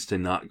is to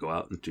not go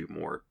out and do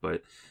more,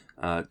 but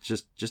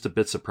just a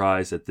bit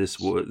surprised that this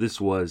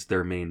was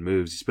their main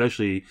moves,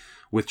 especially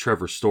with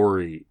Trevor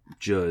Story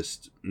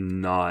just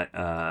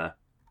not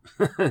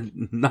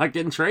not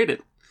getting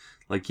traded.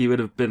 Like, he would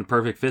have been a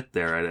perfect fit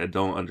there. I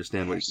don't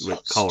understand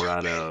what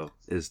Colorado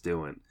is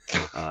doing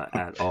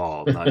at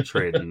all. Not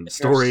trading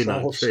Story,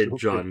 not trading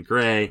John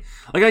Gray.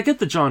 Like, I get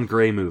the John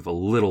Gray move a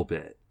little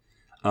bit.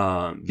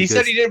 He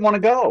said he didn't want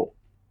to go.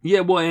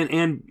 Yeah, well,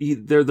 and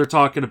they're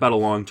talking about a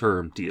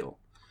long-term deal.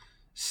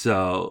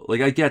 So,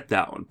 like, I get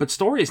that one. But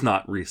Story's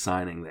not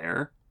re-signing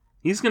there.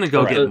 He's going to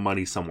go get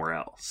money somewhere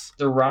else.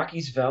 The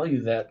Rockies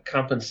value that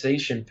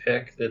compensation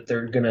pick that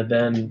they're going to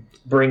then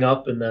bring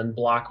up and then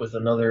block with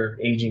another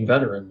aging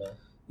veteran. Then.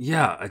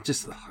 Yeah, I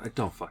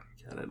don't fucking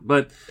get it.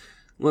 But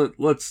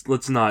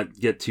let's not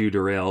get too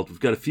derailed. We've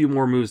got a few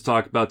more moves to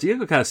talk about.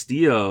 Diego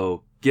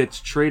Castillo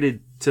gets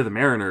traded to the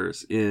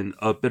Mariners in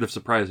a bit of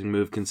surprising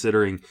move,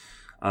 considering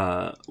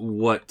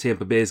what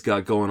Tampa Bay's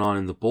got going on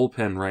in the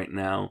bullpen right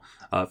now.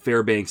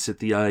 Fairbanks at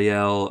the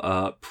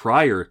IL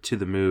prior to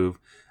the move.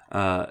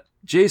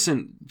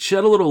 Jason,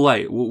 shed a little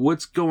light.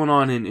 What's going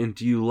on, and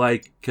do you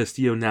like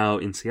Castillo now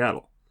in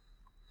Seattle?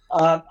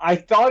 I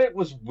thought it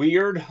was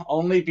weird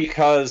only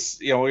because,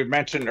 we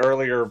mentioned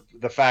earlier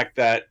the fact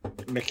that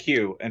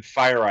McHugh and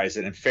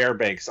Feyereisen and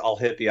Fairbanks all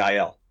hit the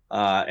IL.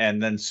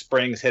 And then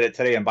Springs hit it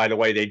today. And by the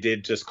way, they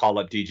did just call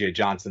up DJ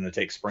Johnson to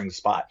take Springs'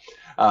 spot.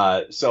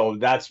 So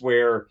that's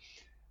where,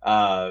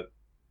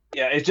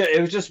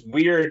 it was just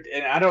weird.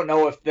 And I don't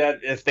know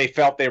if they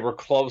felt they were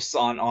close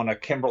on a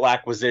Kimbrel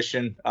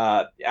acquisition.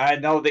 I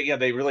know that,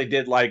 they really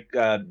did like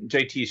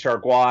JT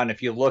Chargois. And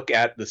if you look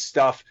at the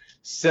stuff,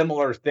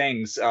 similar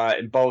things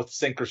in both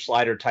sinker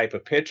slider type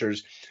of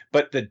pitchers.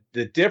 But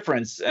the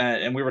difference,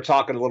 and we were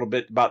talking a little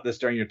bit about this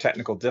during your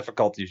technical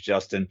difficulties,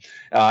 Justin,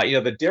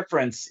 the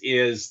difference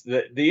is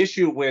the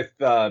issue with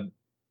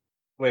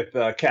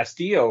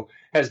Castillo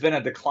has been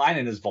a decline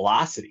in his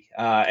velocity.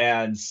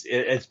 And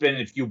it's been,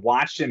 if you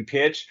watched him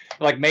pitch,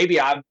 like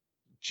maybe I'm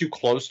too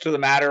close to the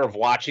matter of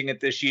watching it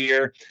this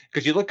year,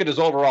 because you look at his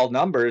overall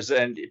numbers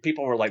and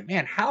people were like,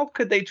 man, how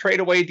could they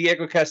trade away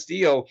Diego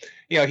Castillo?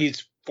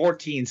 He's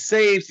 14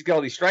 saves, he's got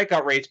all these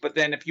strikeout rates. But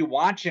then if you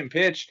watch him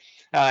pitch,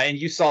 and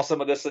you saw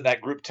some of this in that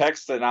group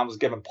text, and I was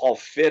giving Paul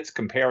Fitz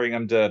comparing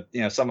him to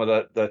some of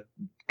the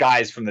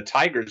guys from the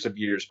Tigers of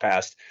years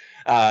past.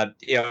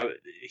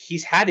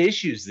 He's had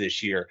issues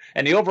this year,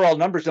 and the overall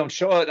numbers don't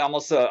show it.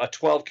 Almost a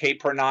 12 K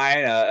per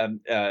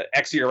nine,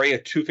 xERA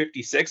of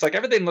 256. Like,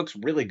 everything looks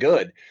really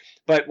good.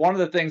 But one of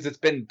the things that's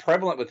been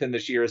prevalent with him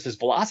this year is his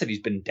velocity's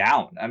been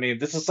down. I mean,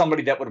 this is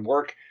somebody that would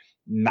work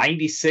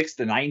 96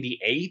 to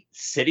 98,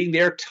 sitting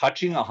there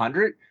touching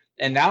 100.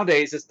 And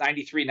nowadays it's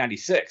 93,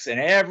 96. And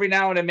every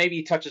now and then maybe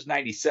he touches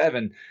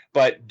 97.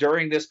 But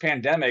during this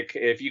pandemic,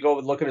 if you go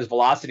look at his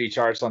velocity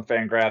charts on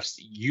Fangraphs,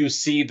 you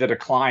see the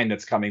decline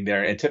that's coming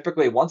there. And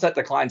typically once that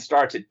decline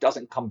starts, it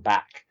doesn't come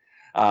back.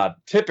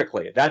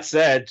 Typically. That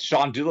said,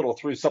 Sean Doolittle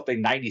threw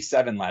something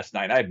 97 last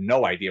night. I have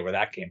no idea where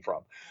that came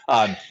from.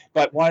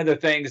 But one of the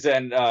things,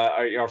 and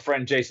our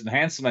friend Jason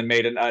Hanselman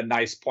made a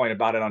nice point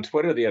about it on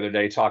Twitter the other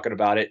day, talking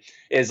about it,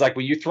 is like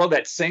when you throw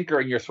that sinker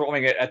and you're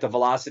throwing it at the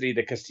velocity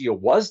that Castillo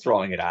was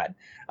throwing it at,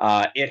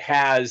 it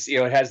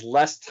has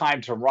less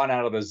time to run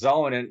out of the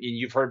zone. And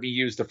you've heard me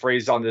use the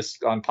phrase on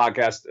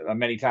podcast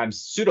many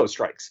times, pseudo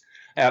strikes.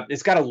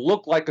 It's got to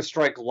look like a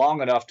strike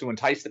long enough to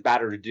entice the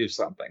batter to do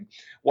something.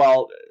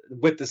 Well,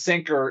 with the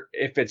sinker,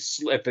 if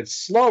it's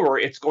slower,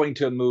 it's going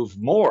to move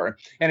more.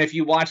 And if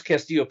you watch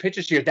Castillo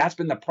pitches here, that's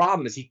been the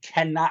problem, is he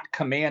cannot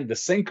command the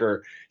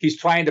sinker. He's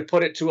trying to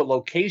put it to a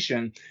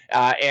location,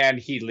 and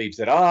he leaves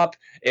it up.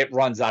 It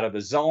runs out of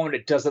the zone.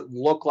 It doesn't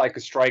look like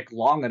a strike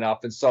long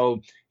enough. And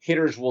so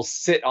hitters will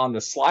sit on the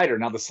slider.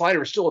 Now, the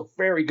slider is still a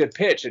very good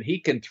pitch, and he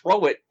can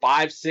throw it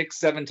 5, 6,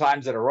 7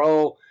 times in a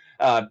row.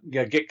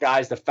 Get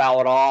guys to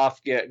foul it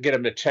off, get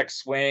them to check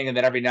swing, and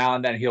then every now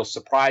and then he'll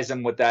surprise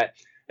them with that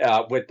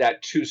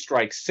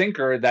 2-strike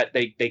sinker that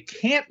they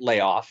can't lay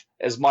off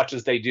as much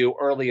as they do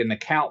early in the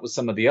count with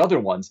some of the other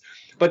ones.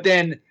 But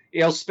then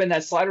he'll spin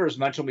that slider, as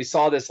mentioned. We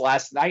saw this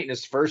last night in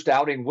his first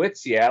outing with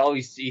Seattle.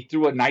 He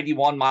threw a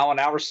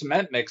 91-mile-an-hour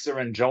cement mixer,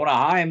 and Jonah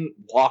Heim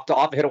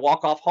hit a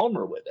walk-off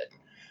homer with it.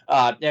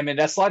 I mean,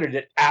 that slider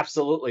did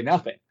absolutely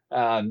nothing.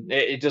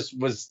 It just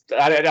was,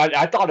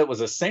 I thought it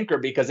was a sinker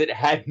because it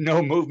had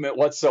no movement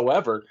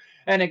whatsoever,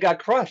 and it got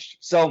crushed.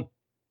 So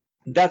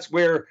that's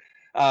where,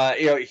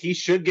 he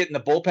should get in the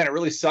bullpen. It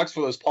really sucks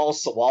for those Paul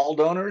Sewald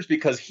owners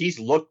because he's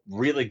looked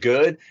really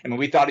good. I mean,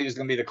 we thought he was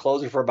going to be the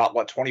closer for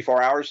about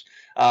 24 hours.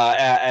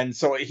 And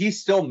so he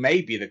still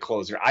may be the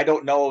closer. I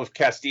don't know if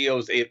Castillo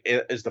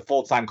is the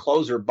full-time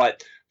closer,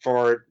 but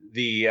for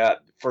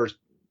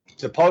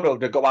Dipoto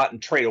to go out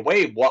and trade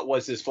away what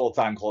was his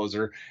full-time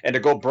closer and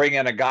to go bring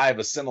in a guy of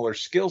a similar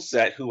skill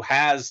set who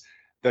has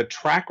the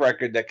track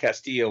record that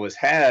Castillo has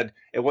had,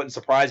 it wouldn't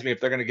surprise me if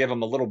they're going to give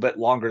him a little bit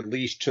longer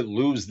leash to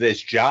lose this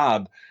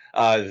job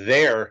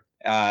there.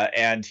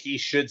 And he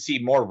should see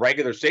more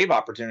regular save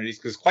opportunities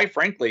because, quite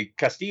frankly,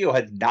 Castillo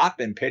has not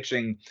been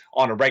pitching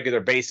on a regular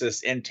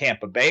basis in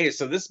Tampa Bay.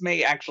 So this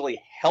may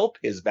actually help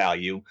his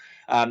value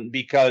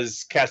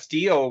because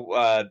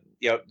Castillo,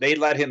 they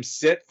let him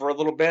sit for a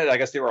little bit. I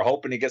guess they were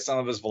hoping to get some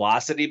of his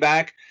velocity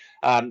back.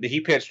 He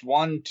pitched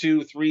 1,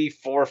 2, 3,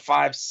 4,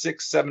 5,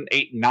 6, 7,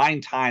 8,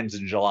 9 times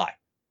in July.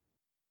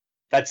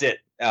 That's it.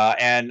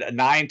 And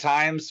 9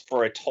 times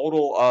for a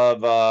total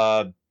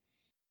of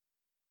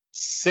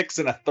 6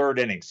 1/3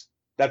 innings.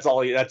 That's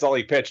all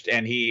he pitched,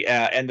 and he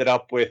ended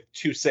up with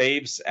 2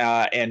 saves,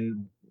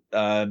 and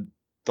the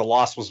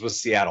loss was with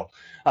Seattle.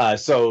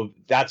 So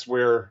that's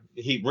where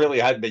he really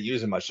hadn't been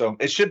using much. So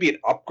it should be an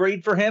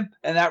upgrade for him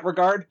in that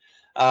regard.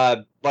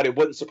 But it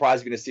wouldn't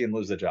surprise me to see him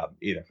lose the job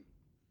either.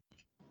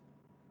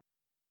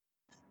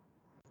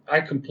 I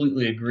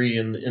completely agree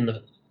in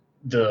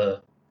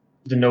the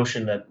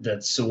notion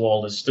that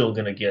Sewald is still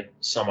going to get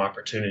some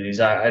opportunities.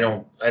 I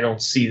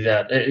don't see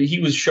that. He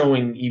was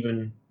showing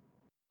even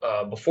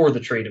before the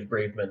trade of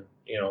Graveman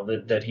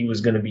that he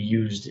was going to be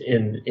used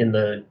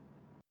in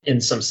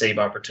some save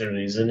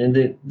opportunities.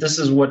 And this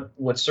is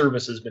what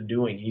Service has been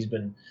doing. He's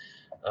been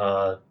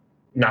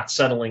not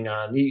settling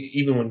on,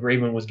 even when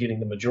Graveman was getting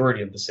the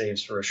majority of the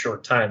saves for a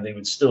short time, they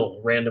would still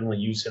randomly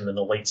use him in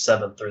the late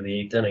 7th or the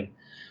 8th inning.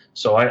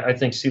 So I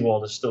think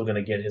Sewald is still going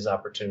to get his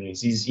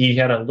opportunities. He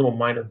had a little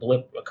minor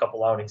blip a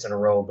couple outings in a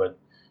row, but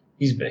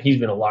he's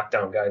been a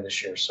lockdown guy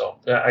this year. So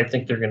I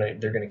think they're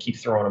gonna keep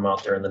throwing him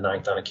out there in the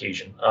 9th on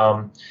occasion.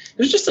 It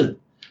was just an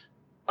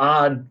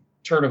odd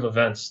turn of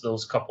events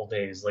those couple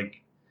days.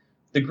 Like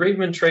the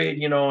Graveman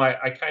trade,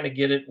 I kind of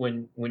get it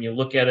when you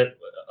look at it.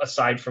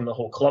 Aside from the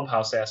whole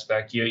clubhouse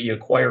aspect, you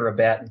acquire a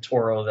bat in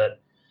Toro that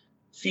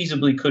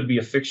feasibly could be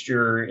a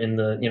fixture in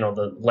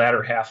the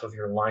latter half of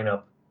your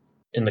lineup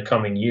in the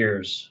coming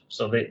years.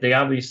 So they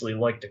obviously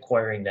liked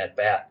acquiring that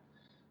bat,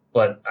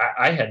 but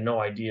I had no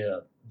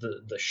idea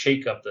the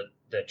shakeup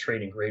that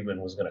trading Graveman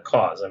was going to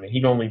cause. I mean,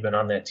 he'd only been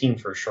on that team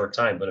for a short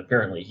time, but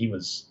apparently he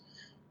was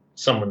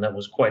someone that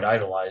was quite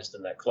idolized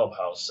in that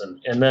clubhouse.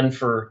 And then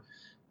for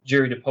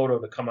Jerry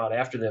Dipoto to come out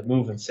after that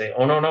move and say,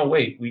 "Oh no,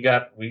 wait, we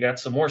got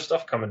some more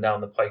stuff coming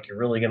down the pike. You're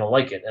really going to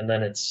like it." And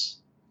then it's,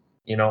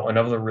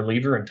 another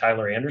reliever in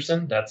Tyler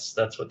Anderson. That's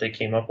what they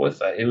came up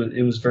with.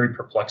 It was very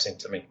perplexing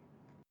to me.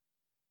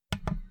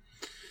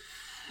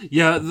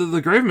 Yeah,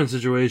 the Graveman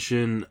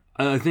situation,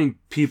 I think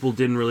people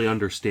didn't really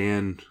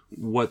understand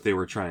what they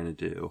were trying to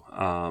do.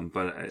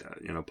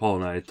 But Paul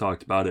and I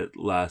talked about it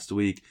last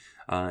week,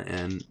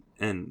 and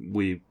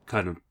we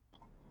kind of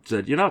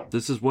said,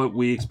 this is what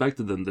we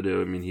expected them to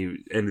do. I mean, he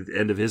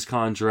end of his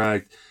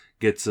contract,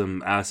 get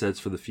some assets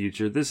for the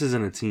future. This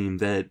isn't a team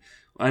that,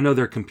 I know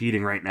they're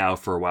competing right now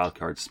for a wild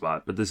card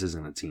spot, but this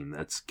isn't a team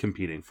that's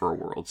competing for a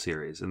World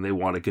Series, and they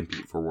want to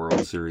compete for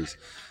World Series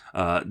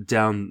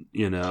down,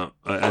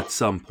 at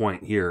some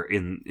point here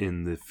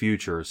in the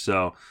future.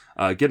 So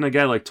getting a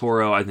guy like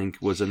Toro, I think,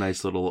 was a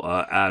nice little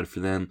ad for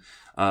them.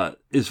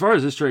 As far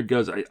as this trade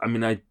goes,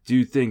 I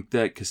do think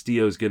that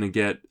Castillo is going to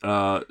get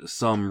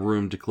some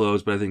room to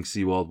close, but I think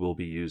Sewald will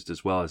be used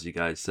as well, as you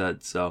guys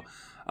said. So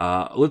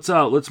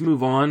let's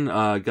move on.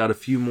 Got a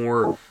few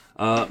more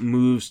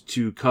moves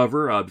to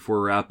cover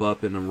before we wrap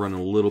up, and I'm running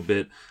a little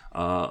bit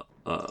low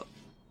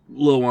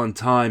on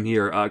time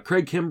here.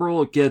 Craig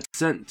Kimbrell gets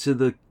sent to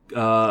the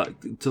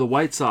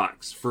White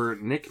Sox for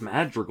Nick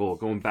Madrigal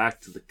going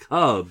back to the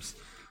Cubs.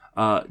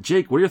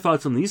 Jake, what are your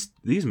thoughts on these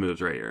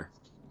moves right here?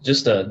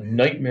 Just a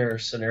nightmare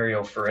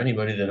scenario for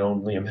anybody that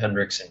owned Liam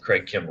Hendriks and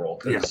Craig Kimbrell.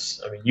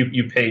 Because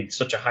you paid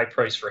such a high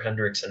price for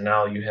Hendriks, and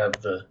now you have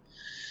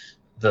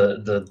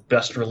the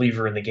best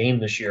reliever in the game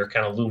this year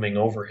kind of looming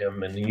over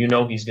him, and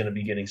he's going to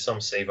be getting some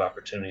save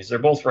opportunities. They're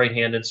both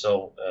right-handed,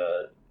 so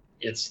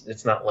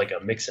it's not like a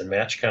mix and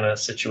match kind of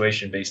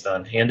situation based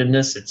on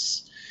handedness.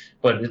 It's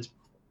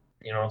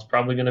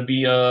probably going to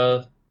be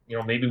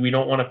maybe we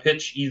don't want to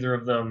pitch either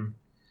of them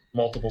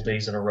multiple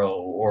days in a row,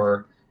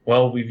 or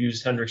we've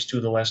used Hendriks 2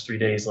 of the last 3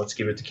 days, let's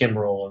give it to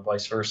Kimbrell, and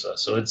vice versa.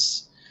 So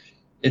it's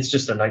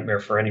just a nightmare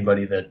for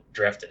anybody that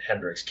drafted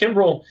Hendriks.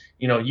 Kimbrell,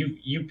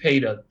 you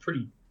paid a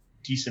pretty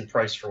decent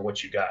price for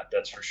what you got,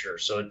 that's for sure.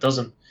 So it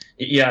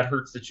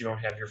hurts that you don't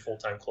have your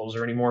full-time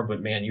closer anymore,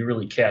 but man, you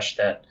really cashed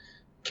that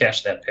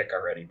pick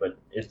already. But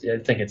I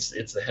think it's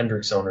the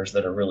Hendriks owners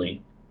that are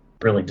really,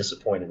 really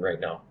disappointed right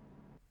now.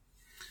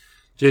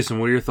 Jason,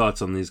 what are your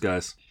thoughts on these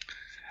guys?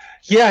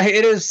 Yeah,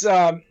 it is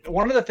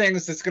one of the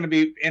things that's going to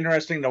be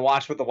interesting to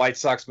watch with the White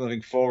Sox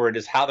moving forward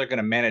is how they're going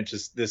to manage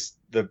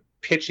the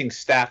pitching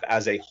staff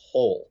as a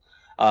whole.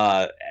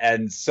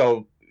 And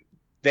so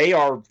they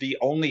are the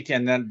only team,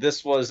 and then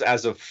this was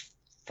as of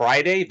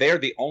Friday, they're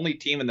the only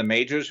team in the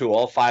majors who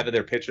all 5 of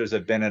their pitchers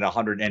have been at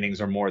 100 innings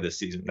or more this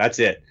season. That's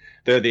it.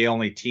 They're the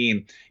only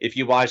team. If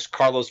you watched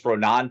Carlos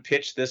Rodon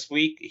pitch this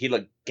week, he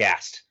looked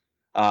gassed.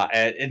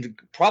 And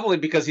probably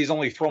because he's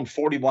only thrown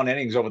 41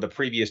 innings over the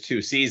previous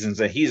 2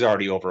 seasons, and he's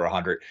already over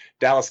 100.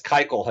 Dallas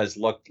Keuchel has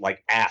looked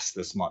like ass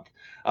this month.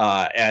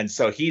 And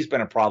so he's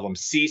been a problem.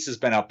 Cease has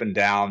been up and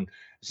down.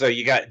 So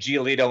you got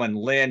Giolito and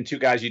Lynn, 2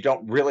 guys you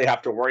don't really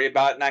have to worry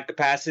about in that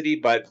capacity,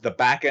 but the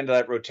back end of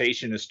that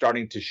rotation is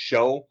starting to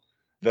show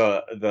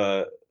the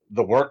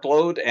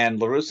workload, and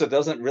La Russa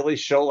doesn't really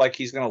show like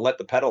he's going to let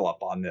the pedal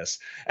up on this.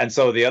 And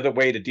so the other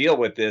way to deal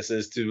with this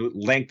is to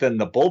lengthen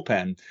the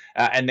bullpen,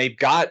 and they've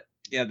got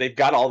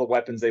all the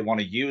weapons they want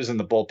to use in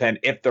the bullpen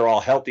if they're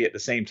all healthy at the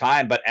same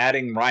time. But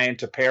adding Ryan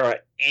Tepera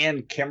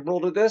and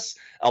Kimbrell to this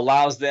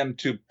allows them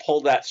to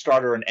pull that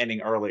starter an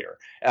inning earlier.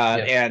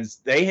 And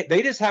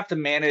they just have to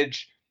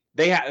manage.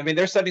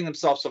 They're setting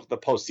themselves up for the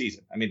postseason.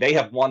 They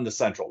have won the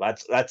Central.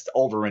 That's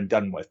over and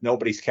done with.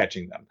 Nobody's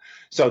catching them.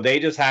 So they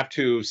just have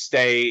to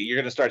stay. You're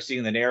going to start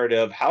seeing the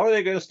narrative. How are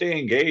they going to stay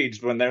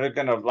engaged when they're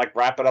going to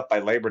wrap it up by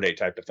Labor Day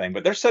type of thing?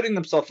 But they're setting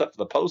themselves up for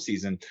the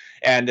postseason.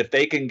 And if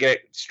they can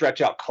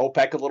stretch out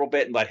Kopech a little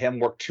bit and let him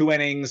work 2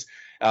 innings,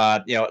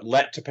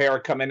 let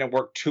Tepera come in and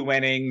work 2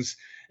 innings,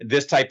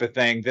 this type of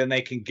thing, then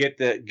they can give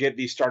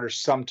these starters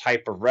some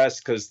type of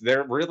rest, because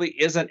there really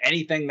isn't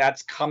anything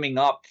that's coming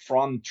up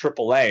from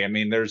AAA. I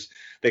mean,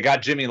 they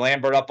got Jimmy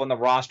Lambert up on the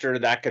roster.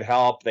 That could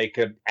help. They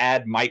could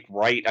add Mike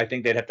Wright. I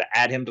think they'd have to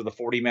add him to the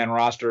 40-man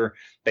roster.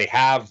 They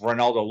have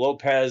Ronaldo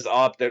Lopez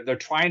up. They're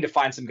trying to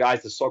find some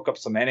guys to soak up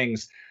some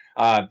innings.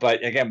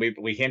 But again,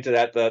 we hinted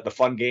at the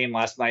fun game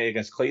last night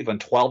against Cleveland.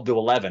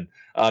 12-11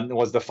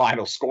 was the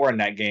final score in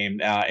that game.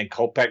 And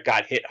Kopech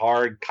got hit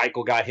hard.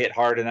 Keuchel got hit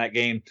hard in that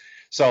game.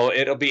 So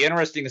it'll be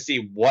interesting to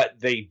see what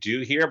they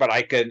do here. But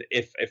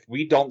if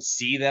we don't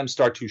see them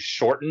start to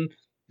shorten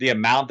the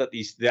amount that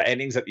the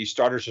innings that these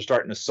starters are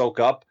starting to soak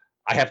up,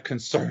 I have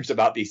concerns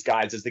about these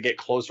guys as they get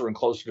closer and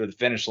closer to the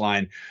finish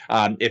line.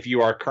 If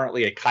you are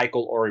currently a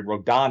Keuchel or a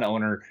Rodon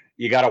owner,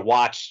 you got to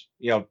watch,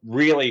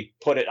 really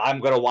put it. I'm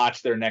going to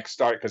watch their next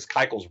start, because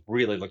Keuchel's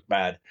really looked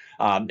bad.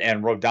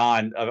 And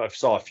Rodon, I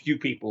saw a few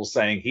people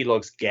saying he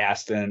looks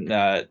gassed.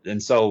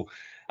 And so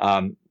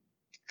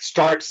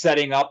start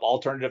setting up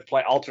alternate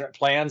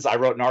plans. I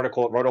wrote an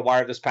article at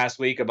RotoWire this past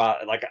week about,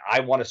 I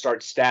want to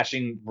start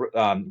stashing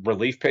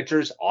relief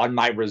pitchers on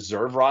my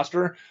reserve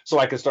roster so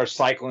I can start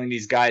cycling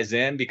these guys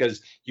in,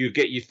 because you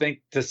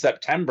think to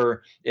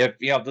September, if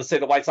let's say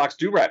the White Sox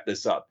do wrap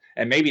this up,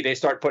 and maybe they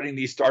start putting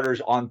these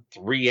starters on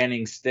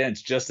 3-inning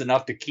stints, just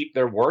enough to keep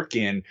their work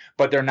in,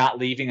 but they're not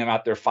leaving them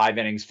out there 5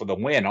 innings for the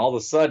win. All of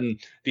a sudden,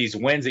 these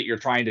wins that you're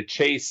trying to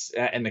chase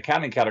in the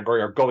counting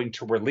category are going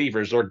to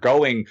relievers, or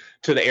going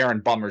to the Aaron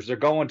Bummers, they're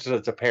going to the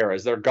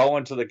Taperas, they're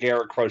going to the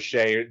Garrett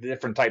Crochet,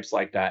 different types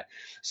like that.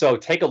 So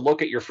take a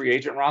look at your free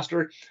agent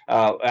roster.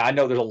 I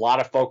know there's a lot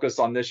of focus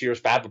on this year's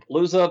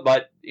Fabapalooza,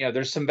 but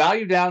there's some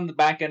value down the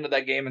back end of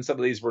that game and some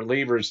of these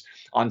relievers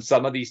on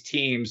some of these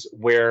teams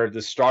where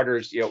the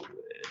starters,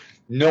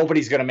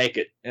 nobody's going to make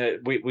it.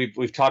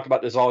 We've talked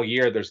about this all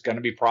year. There's going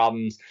to be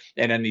problems,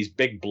 and then these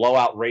big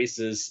blowout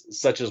races,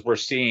 such as we're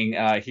seeing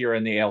here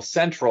in the AL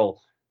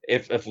Central.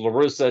 If La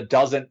Russa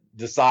doesn't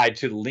decide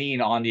to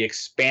lean on the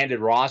expanded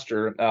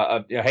roster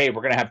hey,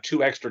 we're going to have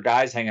 2 extra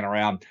guys hanging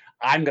around,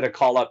 I'm going to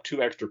call up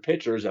 2 extra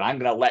pitchers, and I'm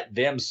going to let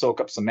them soak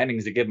up some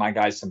innings to give my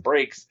guys some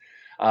breaks.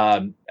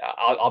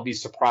 I'll be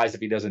surprised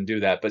if he doesn't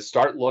do that. But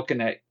start looking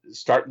at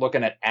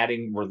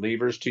adding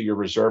relievers to your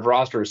reserve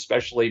roster,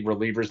 especially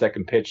relievers that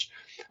can pitch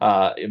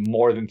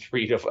more than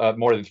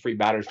 3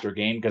 batters per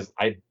game, because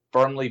I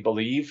firmly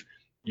believe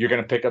you're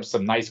going to pick up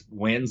some nice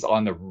wins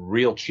on the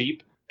real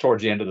cheap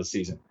towards the end of the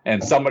season,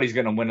 and somebody's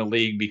going to win a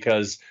league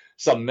because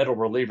some middle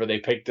reliever they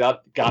picked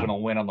up got him a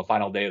win on the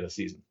final day of the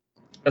season.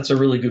 That's a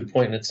really good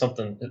point. And it's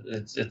something,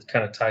 it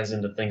kind of ties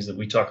into things that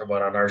we talk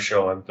about on our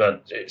show.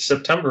 But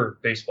September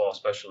baseball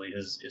especially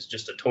is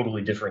just a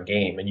totally different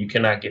game. And you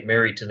cannot get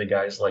married to the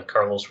guys like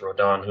Carlos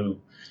Rodon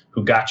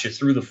who got you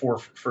through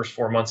the first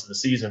 4 months of the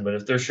season. But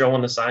if they're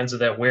showing the signs of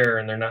that wear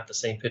and they're not the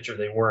same pitcher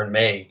they were in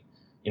May,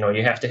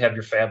 you have to have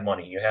your fab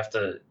money. You have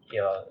to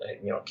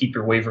keep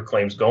your waiver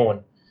claims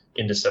going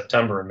into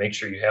September and make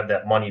sure you have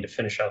that money to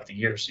finish out the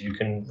year so you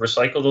can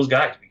recycle those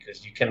guys,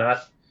 because you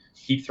cannot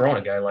keep throwing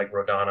a guy like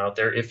Rodon out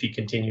there if he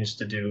continues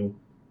to do,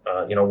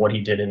 what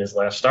he did in his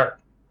last start.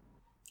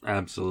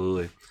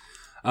 Absolutely.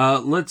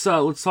 Let's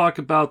talk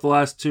about the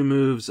last 2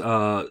 moves.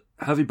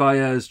 Javi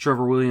Baez,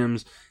 Trevor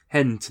Williams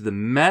heading to the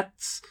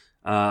Mets.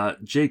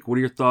 Jake, what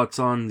are your thoughts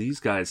on these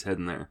guys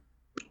heading there?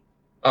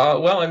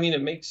 Well, I mean,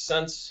 it makes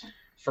sense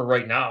for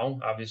right now,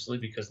 obviously,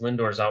 because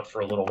Lindor's out for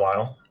a little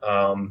while.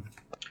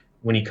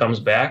 When he comes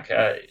back,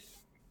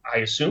 I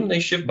assume they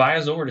shift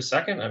Baez over to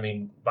second. I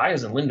mean,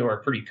 Baez and Lindor are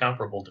pretty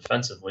comparable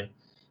defensively.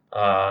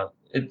 I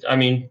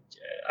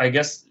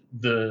guess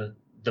the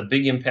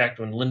big impact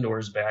when Lindor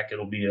is back,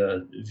 it'll be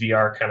a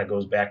VR kind of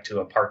goes back to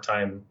a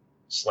part-time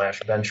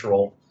 / bench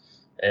role.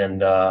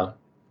 And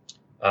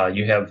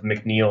you have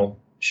McNeil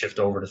shift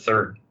over to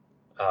third.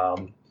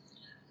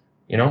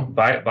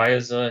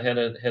 Baez had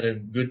a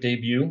good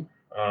debut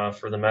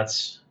for the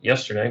Mets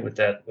yesterday with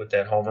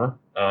that homer.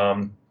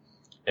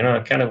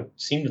 It kind of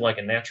seemed like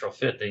a natural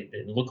fit. They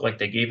looked like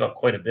they gave up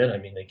quite a bit. I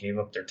mean, they gave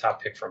up their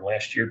top pick from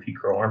last year, Pete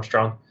Crow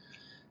Armstrong.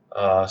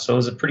 So it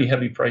was a pretty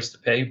heavy price to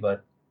pay.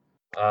 But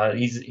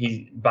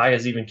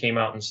Baez even came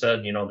out and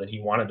said, that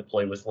he wanted to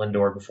play with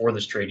Lindor before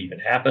this trade even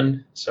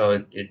happened.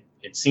 So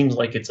it seems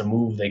like it's a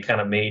move they kind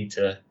of made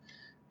to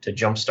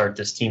jumpstart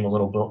this team a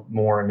little bit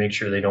more and make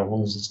sure they don't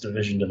lose this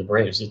division to the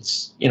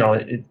Braves.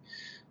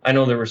 I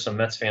know there were some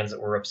Mets fans that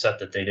were upset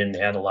that they didn't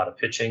add a lot of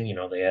pitching.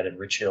 They added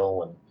Rich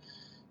Hill and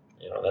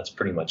that's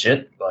pretty much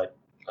it. But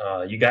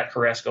you got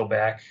Carrasco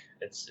back.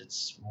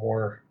 It's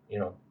more,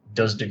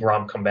 does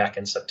DeGrom come back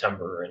in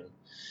September? And,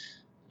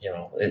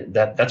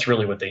 that's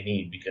really what they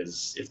need,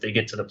 because if they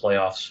get to the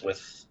playoffs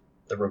with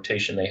the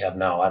rotation they have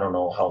now, I don't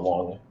know how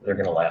long they're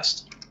going to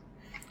last.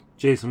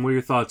 Jason, what are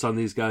your thoughts on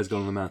these guys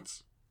going to the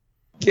Mets?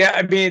 Yeah,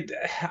 I mean,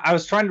 I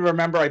was trying to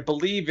remember. I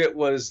believe it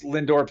was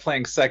Lindor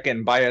playing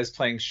second, Baez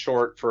playing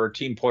short for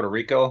Team Puerto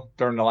Rico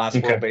during the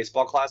last World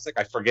Baseball Classic.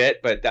 I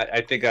forget, but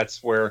I think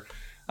that's where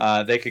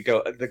they could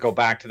go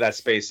back to that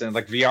space. And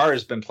like VR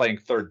has been playing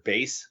third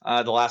base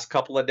the last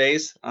couple of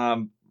days.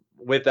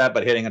 with that,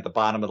 but hitting at the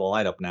bottom of the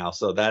lineup now.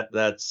 So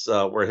that's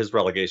where his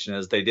relegation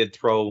is. They just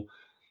threw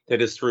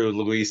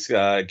Luis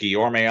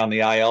Guillorme on the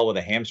IL with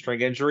a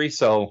hamstring injury.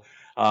 So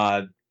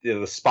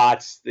the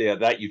spots,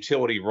 that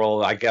utility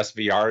role, I guess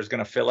VR is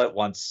going to fill it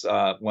once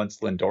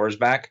Lindor's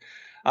back.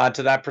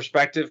 To that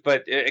perspective,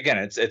 but again,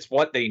 it's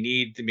what they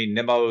need. I mean,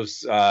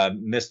 Nimmo's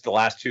missed the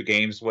last 2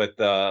 games with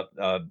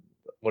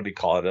what do you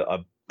call it,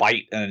 a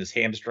bite in his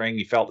hamstring.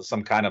 He felt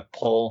some kind of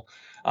pull,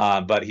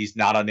 but he's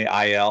not on the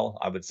IL,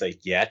 I would say,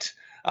 yet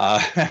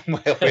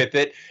with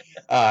it,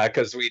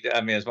 because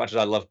as much as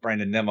I love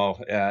Brandon Nimmo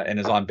and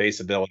his on base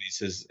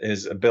abilities,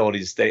 his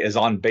abilities to stay as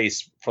on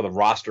base for the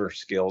roster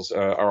skills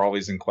are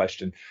always in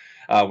question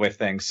with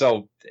things.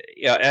 So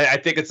I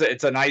think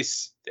it's a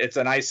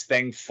nice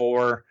thing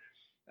for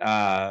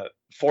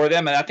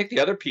them. And I think the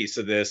other piece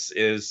of this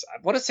is,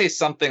 I want to say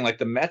something like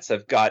the Mets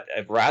have got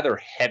a rather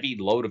heavy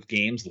load of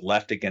games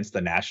left against the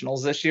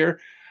Nationals this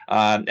year.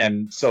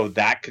 And so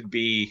that could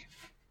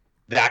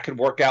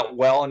work out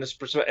well in this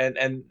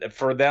and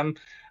for them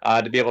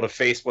to be able to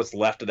face what's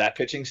left of that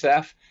pitching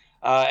staff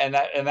in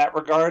that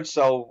regard.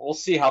 So we'll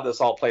see how this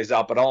all plays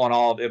out. But all in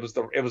all, it was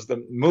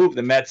the move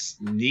the Mets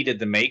needed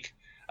to make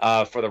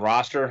for the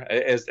roster.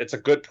 It's a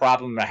good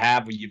problem to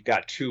have when you've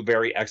got 2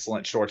 very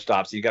excellent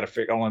shortstops. You got to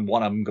figure only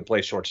one of them can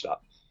play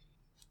shortstop.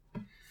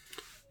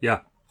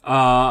 Yeah.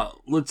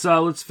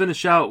 Let's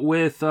finish out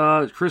with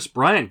Kris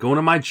Bryant going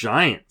to my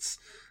Giants.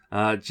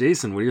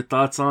 Jason, what are your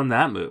thoughts on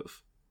that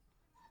move?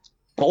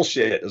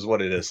 Bullshit is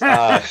what it is.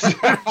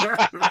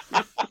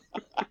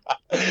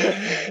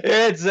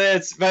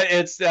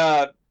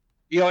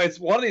 It's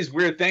one of these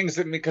weird things,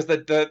 because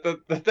the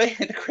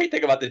great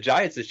thing about the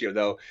Giants this year,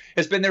 though,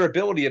 has been their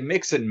ability to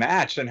mix and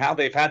match, and how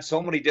they've had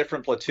so many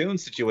different platoon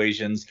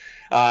situations.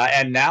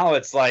 And now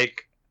it's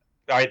like,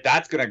 all right,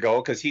 that's going to go,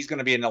 because he's going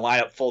to be in the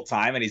lineup full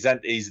time, and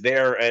he's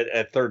there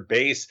at third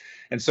base.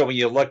 And so when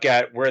you look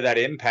at where that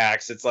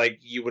impacts, it's like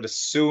you would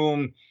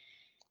assume,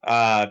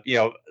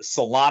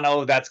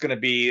 Solano, that's going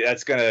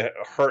to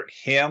hurt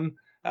him.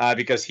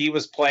 Because he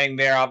was playing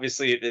there,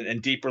 obviously,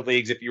 in deeper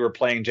leagues. If you were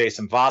playing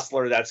Jason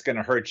Vosler, that's going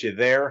to hurt you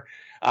there.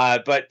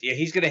 But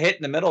he's going to hit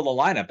in the middle of the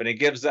lineup, and it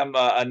gives them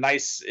a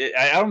nice.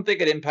 I don't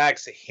think it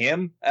impacts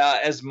him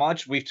as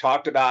much. We've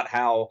talked about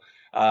how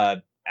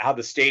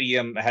the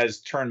stadium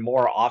has turned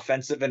more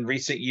offensive in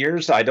recent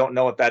years. I don't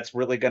know if that's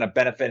really going to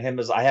benefit him,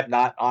 as I have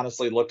not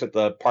honestly looked at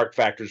the park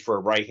factors for a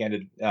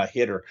right-handed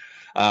hitter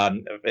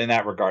in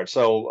that regard.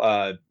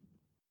 So.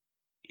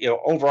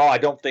 Overall, I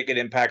don't think it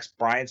impacts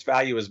Bryant's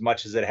value as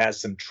much as it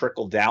has some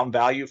trickle down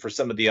value for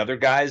some of the other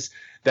guys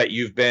that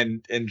you've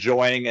been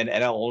enjoying in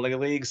NL only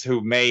leagues,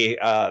 who may,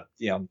 are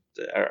going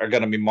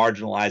to be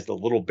marginalized a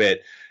little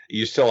bit.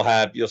 You'll still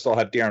have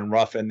Darren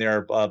Ruff in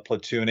there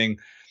platooning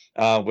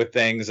with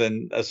things,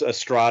 and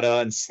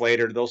Estrada and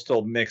Slater. They'll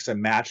still mix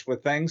and match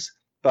with things.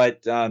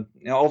 But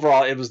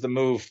overall, it was the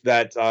move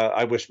that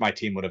I wish my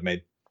team would have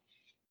made.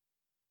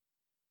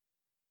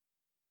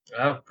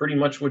 Pretty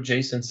much what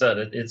Jason said.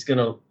 It's going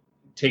to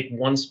take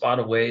one spot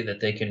away that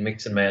they can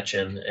mix and match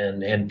in,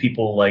 and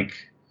people like,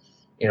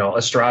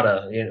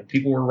 Estrada.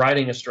 People were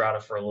riding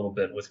Estrada for a little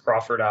bit with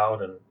Crawford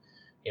out, and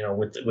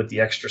with the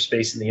extra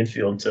space in the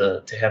infield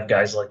to have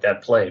guys like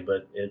that play.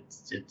 But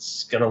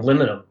it's going to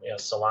limit them.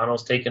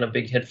 Solano's taking a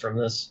big hit from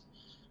this.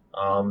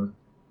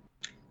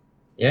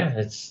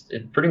 It's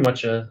pretty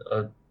much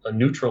a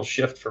neutral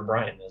shift for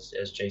Bryant,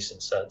 as Jason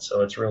said.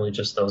 So it's really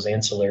just those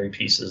ancillary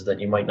pieces that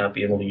you might not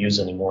be able to use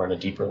anymore in a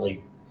deeper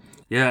league.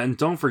 Yeah, and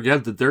don't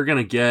forget that they're going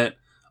to get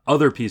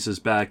other pieces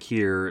back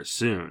here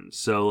soon.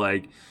 So,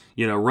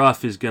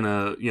 Ruff is going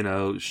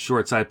to,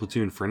 short side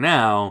platoon for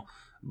now,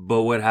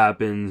 but what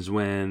happens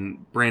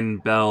when Brandon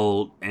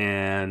Belt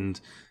and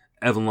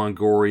Evan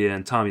Longoria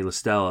and Tommy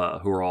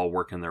LaStella, who are all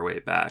working their way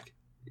back,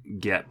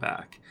 get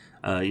back?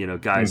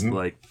 Guys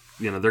like,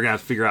 they're going to have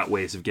to figure out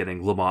ways of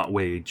getting Lamont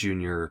Wade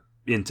Jr.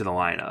 into the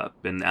lineup,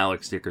 and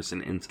Alex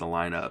Dickerson into the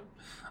lineup,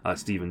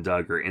 Steven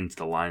Duggar into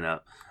the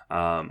lineup.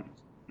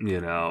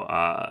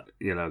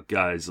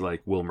 Guys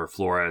like Wilmer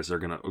Flores are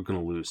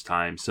gonna lose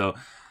time. So,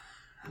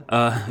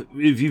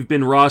 if you've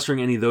been rostering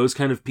any of those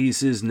kind of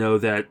pieces, know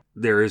that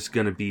there is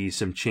going to be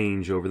some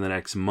change over the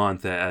next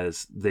month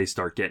as they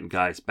start getting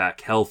guys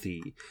back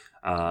healthy.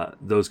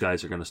 Those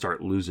guys are going to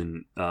start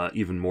losing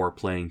even more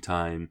playing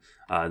time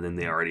than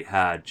they already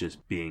had,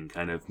 just being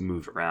kind of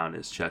moved around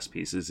as chess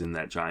pieces in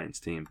that Giants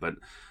team. But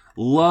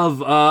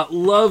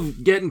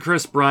love getting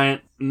Kris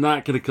Bryant.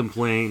 Not going to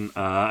complain.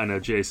 I know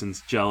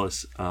Jason's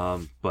jealous,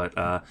 but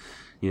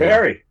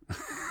Barry.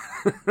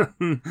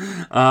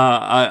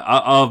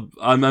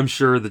 I'm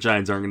sure the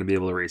Giants aren't going to be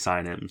able to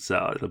re-sign him,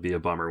 so it'll be a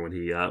bummer when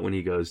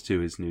he goes to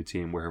his new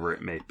team, wherever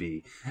it may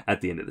be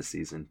at the end of the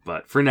season.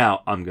 But for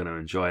now, I'm going to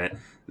enjoy it.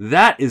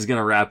 That is going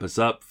to wrap us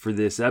up for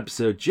this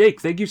episode.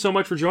 Jake, thank you so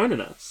much for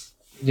joining us.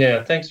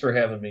 Yeah, thanks for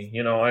having me.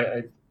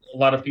 A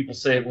lot of people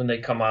say it when they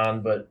come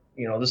on, but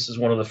this is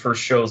one of the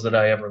first shows that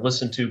I ever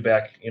listened to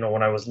back,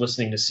 when I was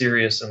listening to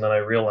Sirius, and then I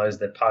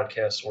realized that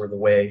podcasts were the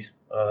way.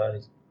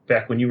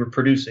 Back when you were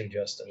producing,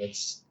 Justin,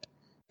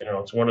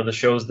 it's one of the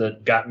shows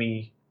that got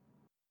me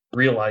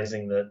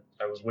realizing that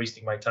I was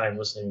wasting my time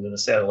listening to the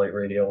satellite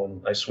radio,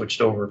 and I switched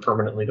over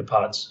permanently to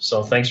pods.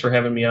 So thanks for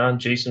having me on,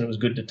 Jason. It was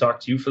good to talk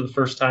to you for the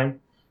first time.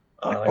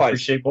 I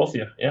appreciate both of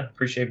you. Yeah,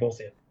 appreciate both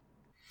of you.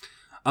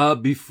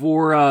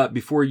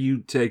 Before you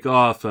take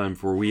off,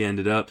 before we end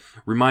it up,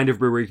 remind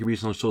everybody where you can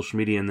reach on social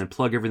media, and then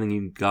plug everything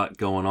you got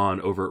going on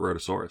over at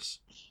Rotosaurus.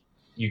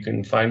 You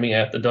can find me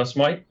at the Dust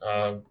Mite.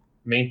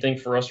 Main thing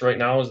for us right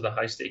now is the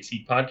High Stakes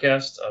Heat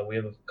podcast. We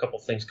have a couple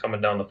things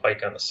coming down the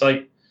pike on the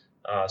site.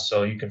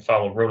 So you can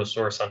follow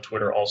Rotosaurus on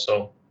Twitter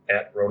also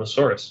at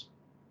Rotosaurus.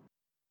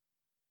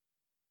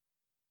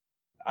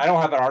 I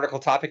don't have an article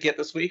topic yet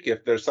this week.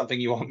 If there's something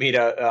you want me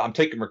to, I'm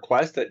taking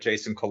requests at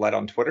Jason Collette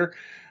on Twitter.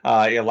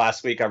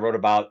 Last week I wrote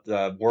about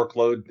the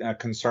workload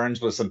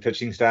concerns with some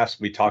pitching staffs.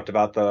 We talked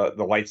about the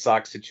White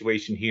Sox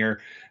situation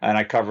here, and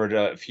I covered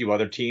a few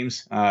other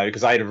teams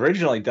because I had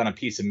originally done a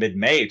piece in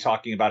mid-May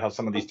talking about how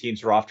some of these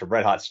teams are off to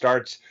red hot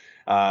starts.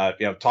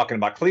 Talking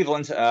about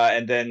Cleveland,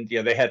 and then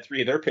they had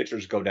 3 of their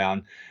pitchers go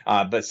down.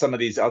 But some of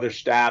these other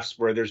staffs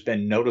where there's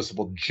been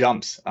noticeable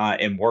jumps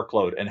in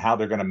workload and how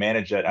they're going to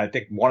manage it. I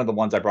think one of the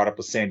ones I brought up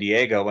was San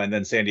Diego, and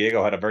then San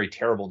Diego had a very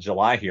terrible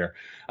July here.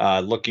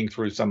 Looking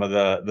through some of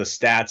the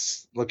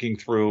stats, looking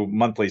through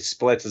monthly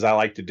splits, as I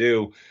like to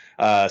do.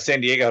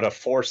 San Diego had a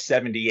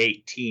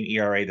 4.78 teen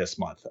ERA this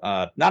month.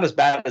 Not as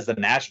bad as the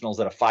Nationals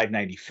at a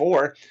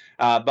 5.94,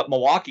 but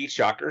Milwaukee,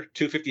 shocker,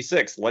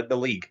 2.56, led the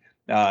league.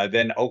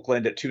 Then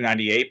Oakland at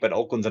 2.98, but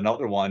Oakland's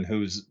another one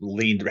who's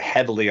leaned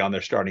heavily on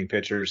their starting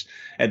pitchers.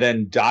 And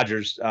then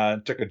Dodgers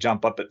took a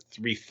jump up at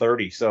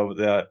 3.30.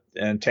 So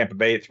and Tampa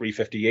Bay at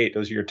 3.58.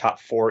 Those are your top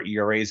 4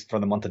 ERAs for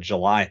the month of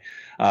July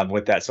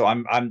with that. So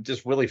I'm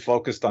just really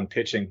focused on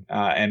pitching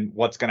and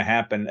what's going to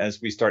happen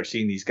as we start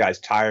seeing these guys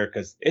tire,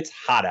 because it's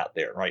hot out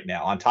there right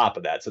now on top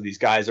of that. So these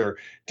guys are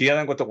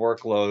dealing with the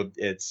workload.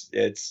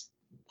 It's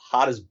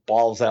hot as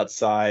balls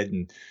outside,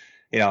 and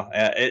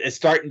it's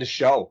starting to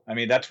show. I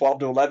mean, that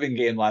 12-11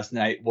 game last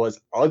night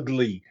was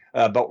ugly,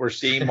 but we're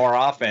seeing more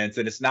offense,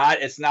 and it's not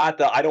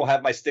the I don't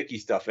have my sticky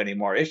stuff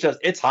anymore. It's just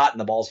it's hot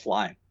and the ball's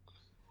flying.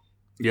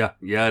 Yeah,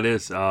 it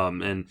is.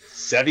 And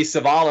Sevy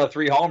Savala,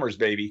 3 homers,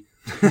 baby.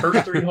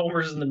 First 3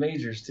 homers in the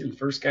majors too.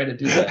 First guy to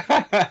do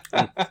that.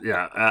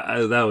 Yeah,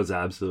 that was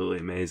absolutely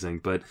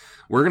amazing. But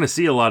we're going to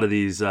see a lot of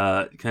these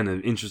kind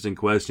of interesting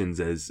questions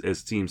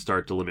as teams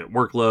start to limit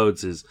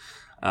workloads.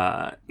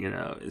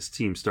 As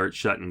teams start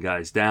shutting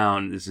guys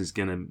down, this is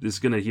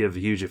gonna have a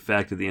huge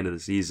effect at the end of the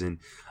season,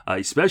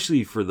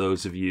 especially for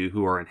those of you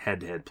who are in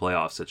head-to-head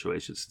playoff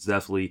situations. It's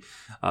definitely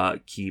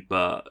keep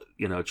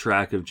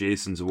track of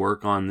Jason's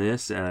work on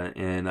this,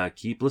 and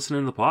keep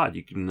listening to the pod.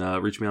 You can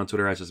reach me on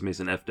Twitter at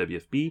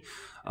JasonMasonFWFB,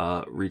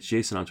 reach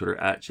Jason on Twitter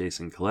at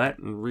Jason Collette,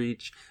 and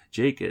reach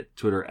Jake at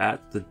Twitter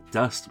at the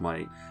Dust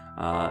Mite.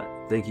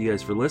 Thank you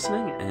guys for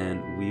listening,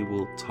 and we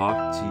will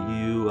talk to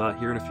you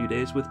here in a few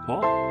days with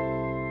Paul.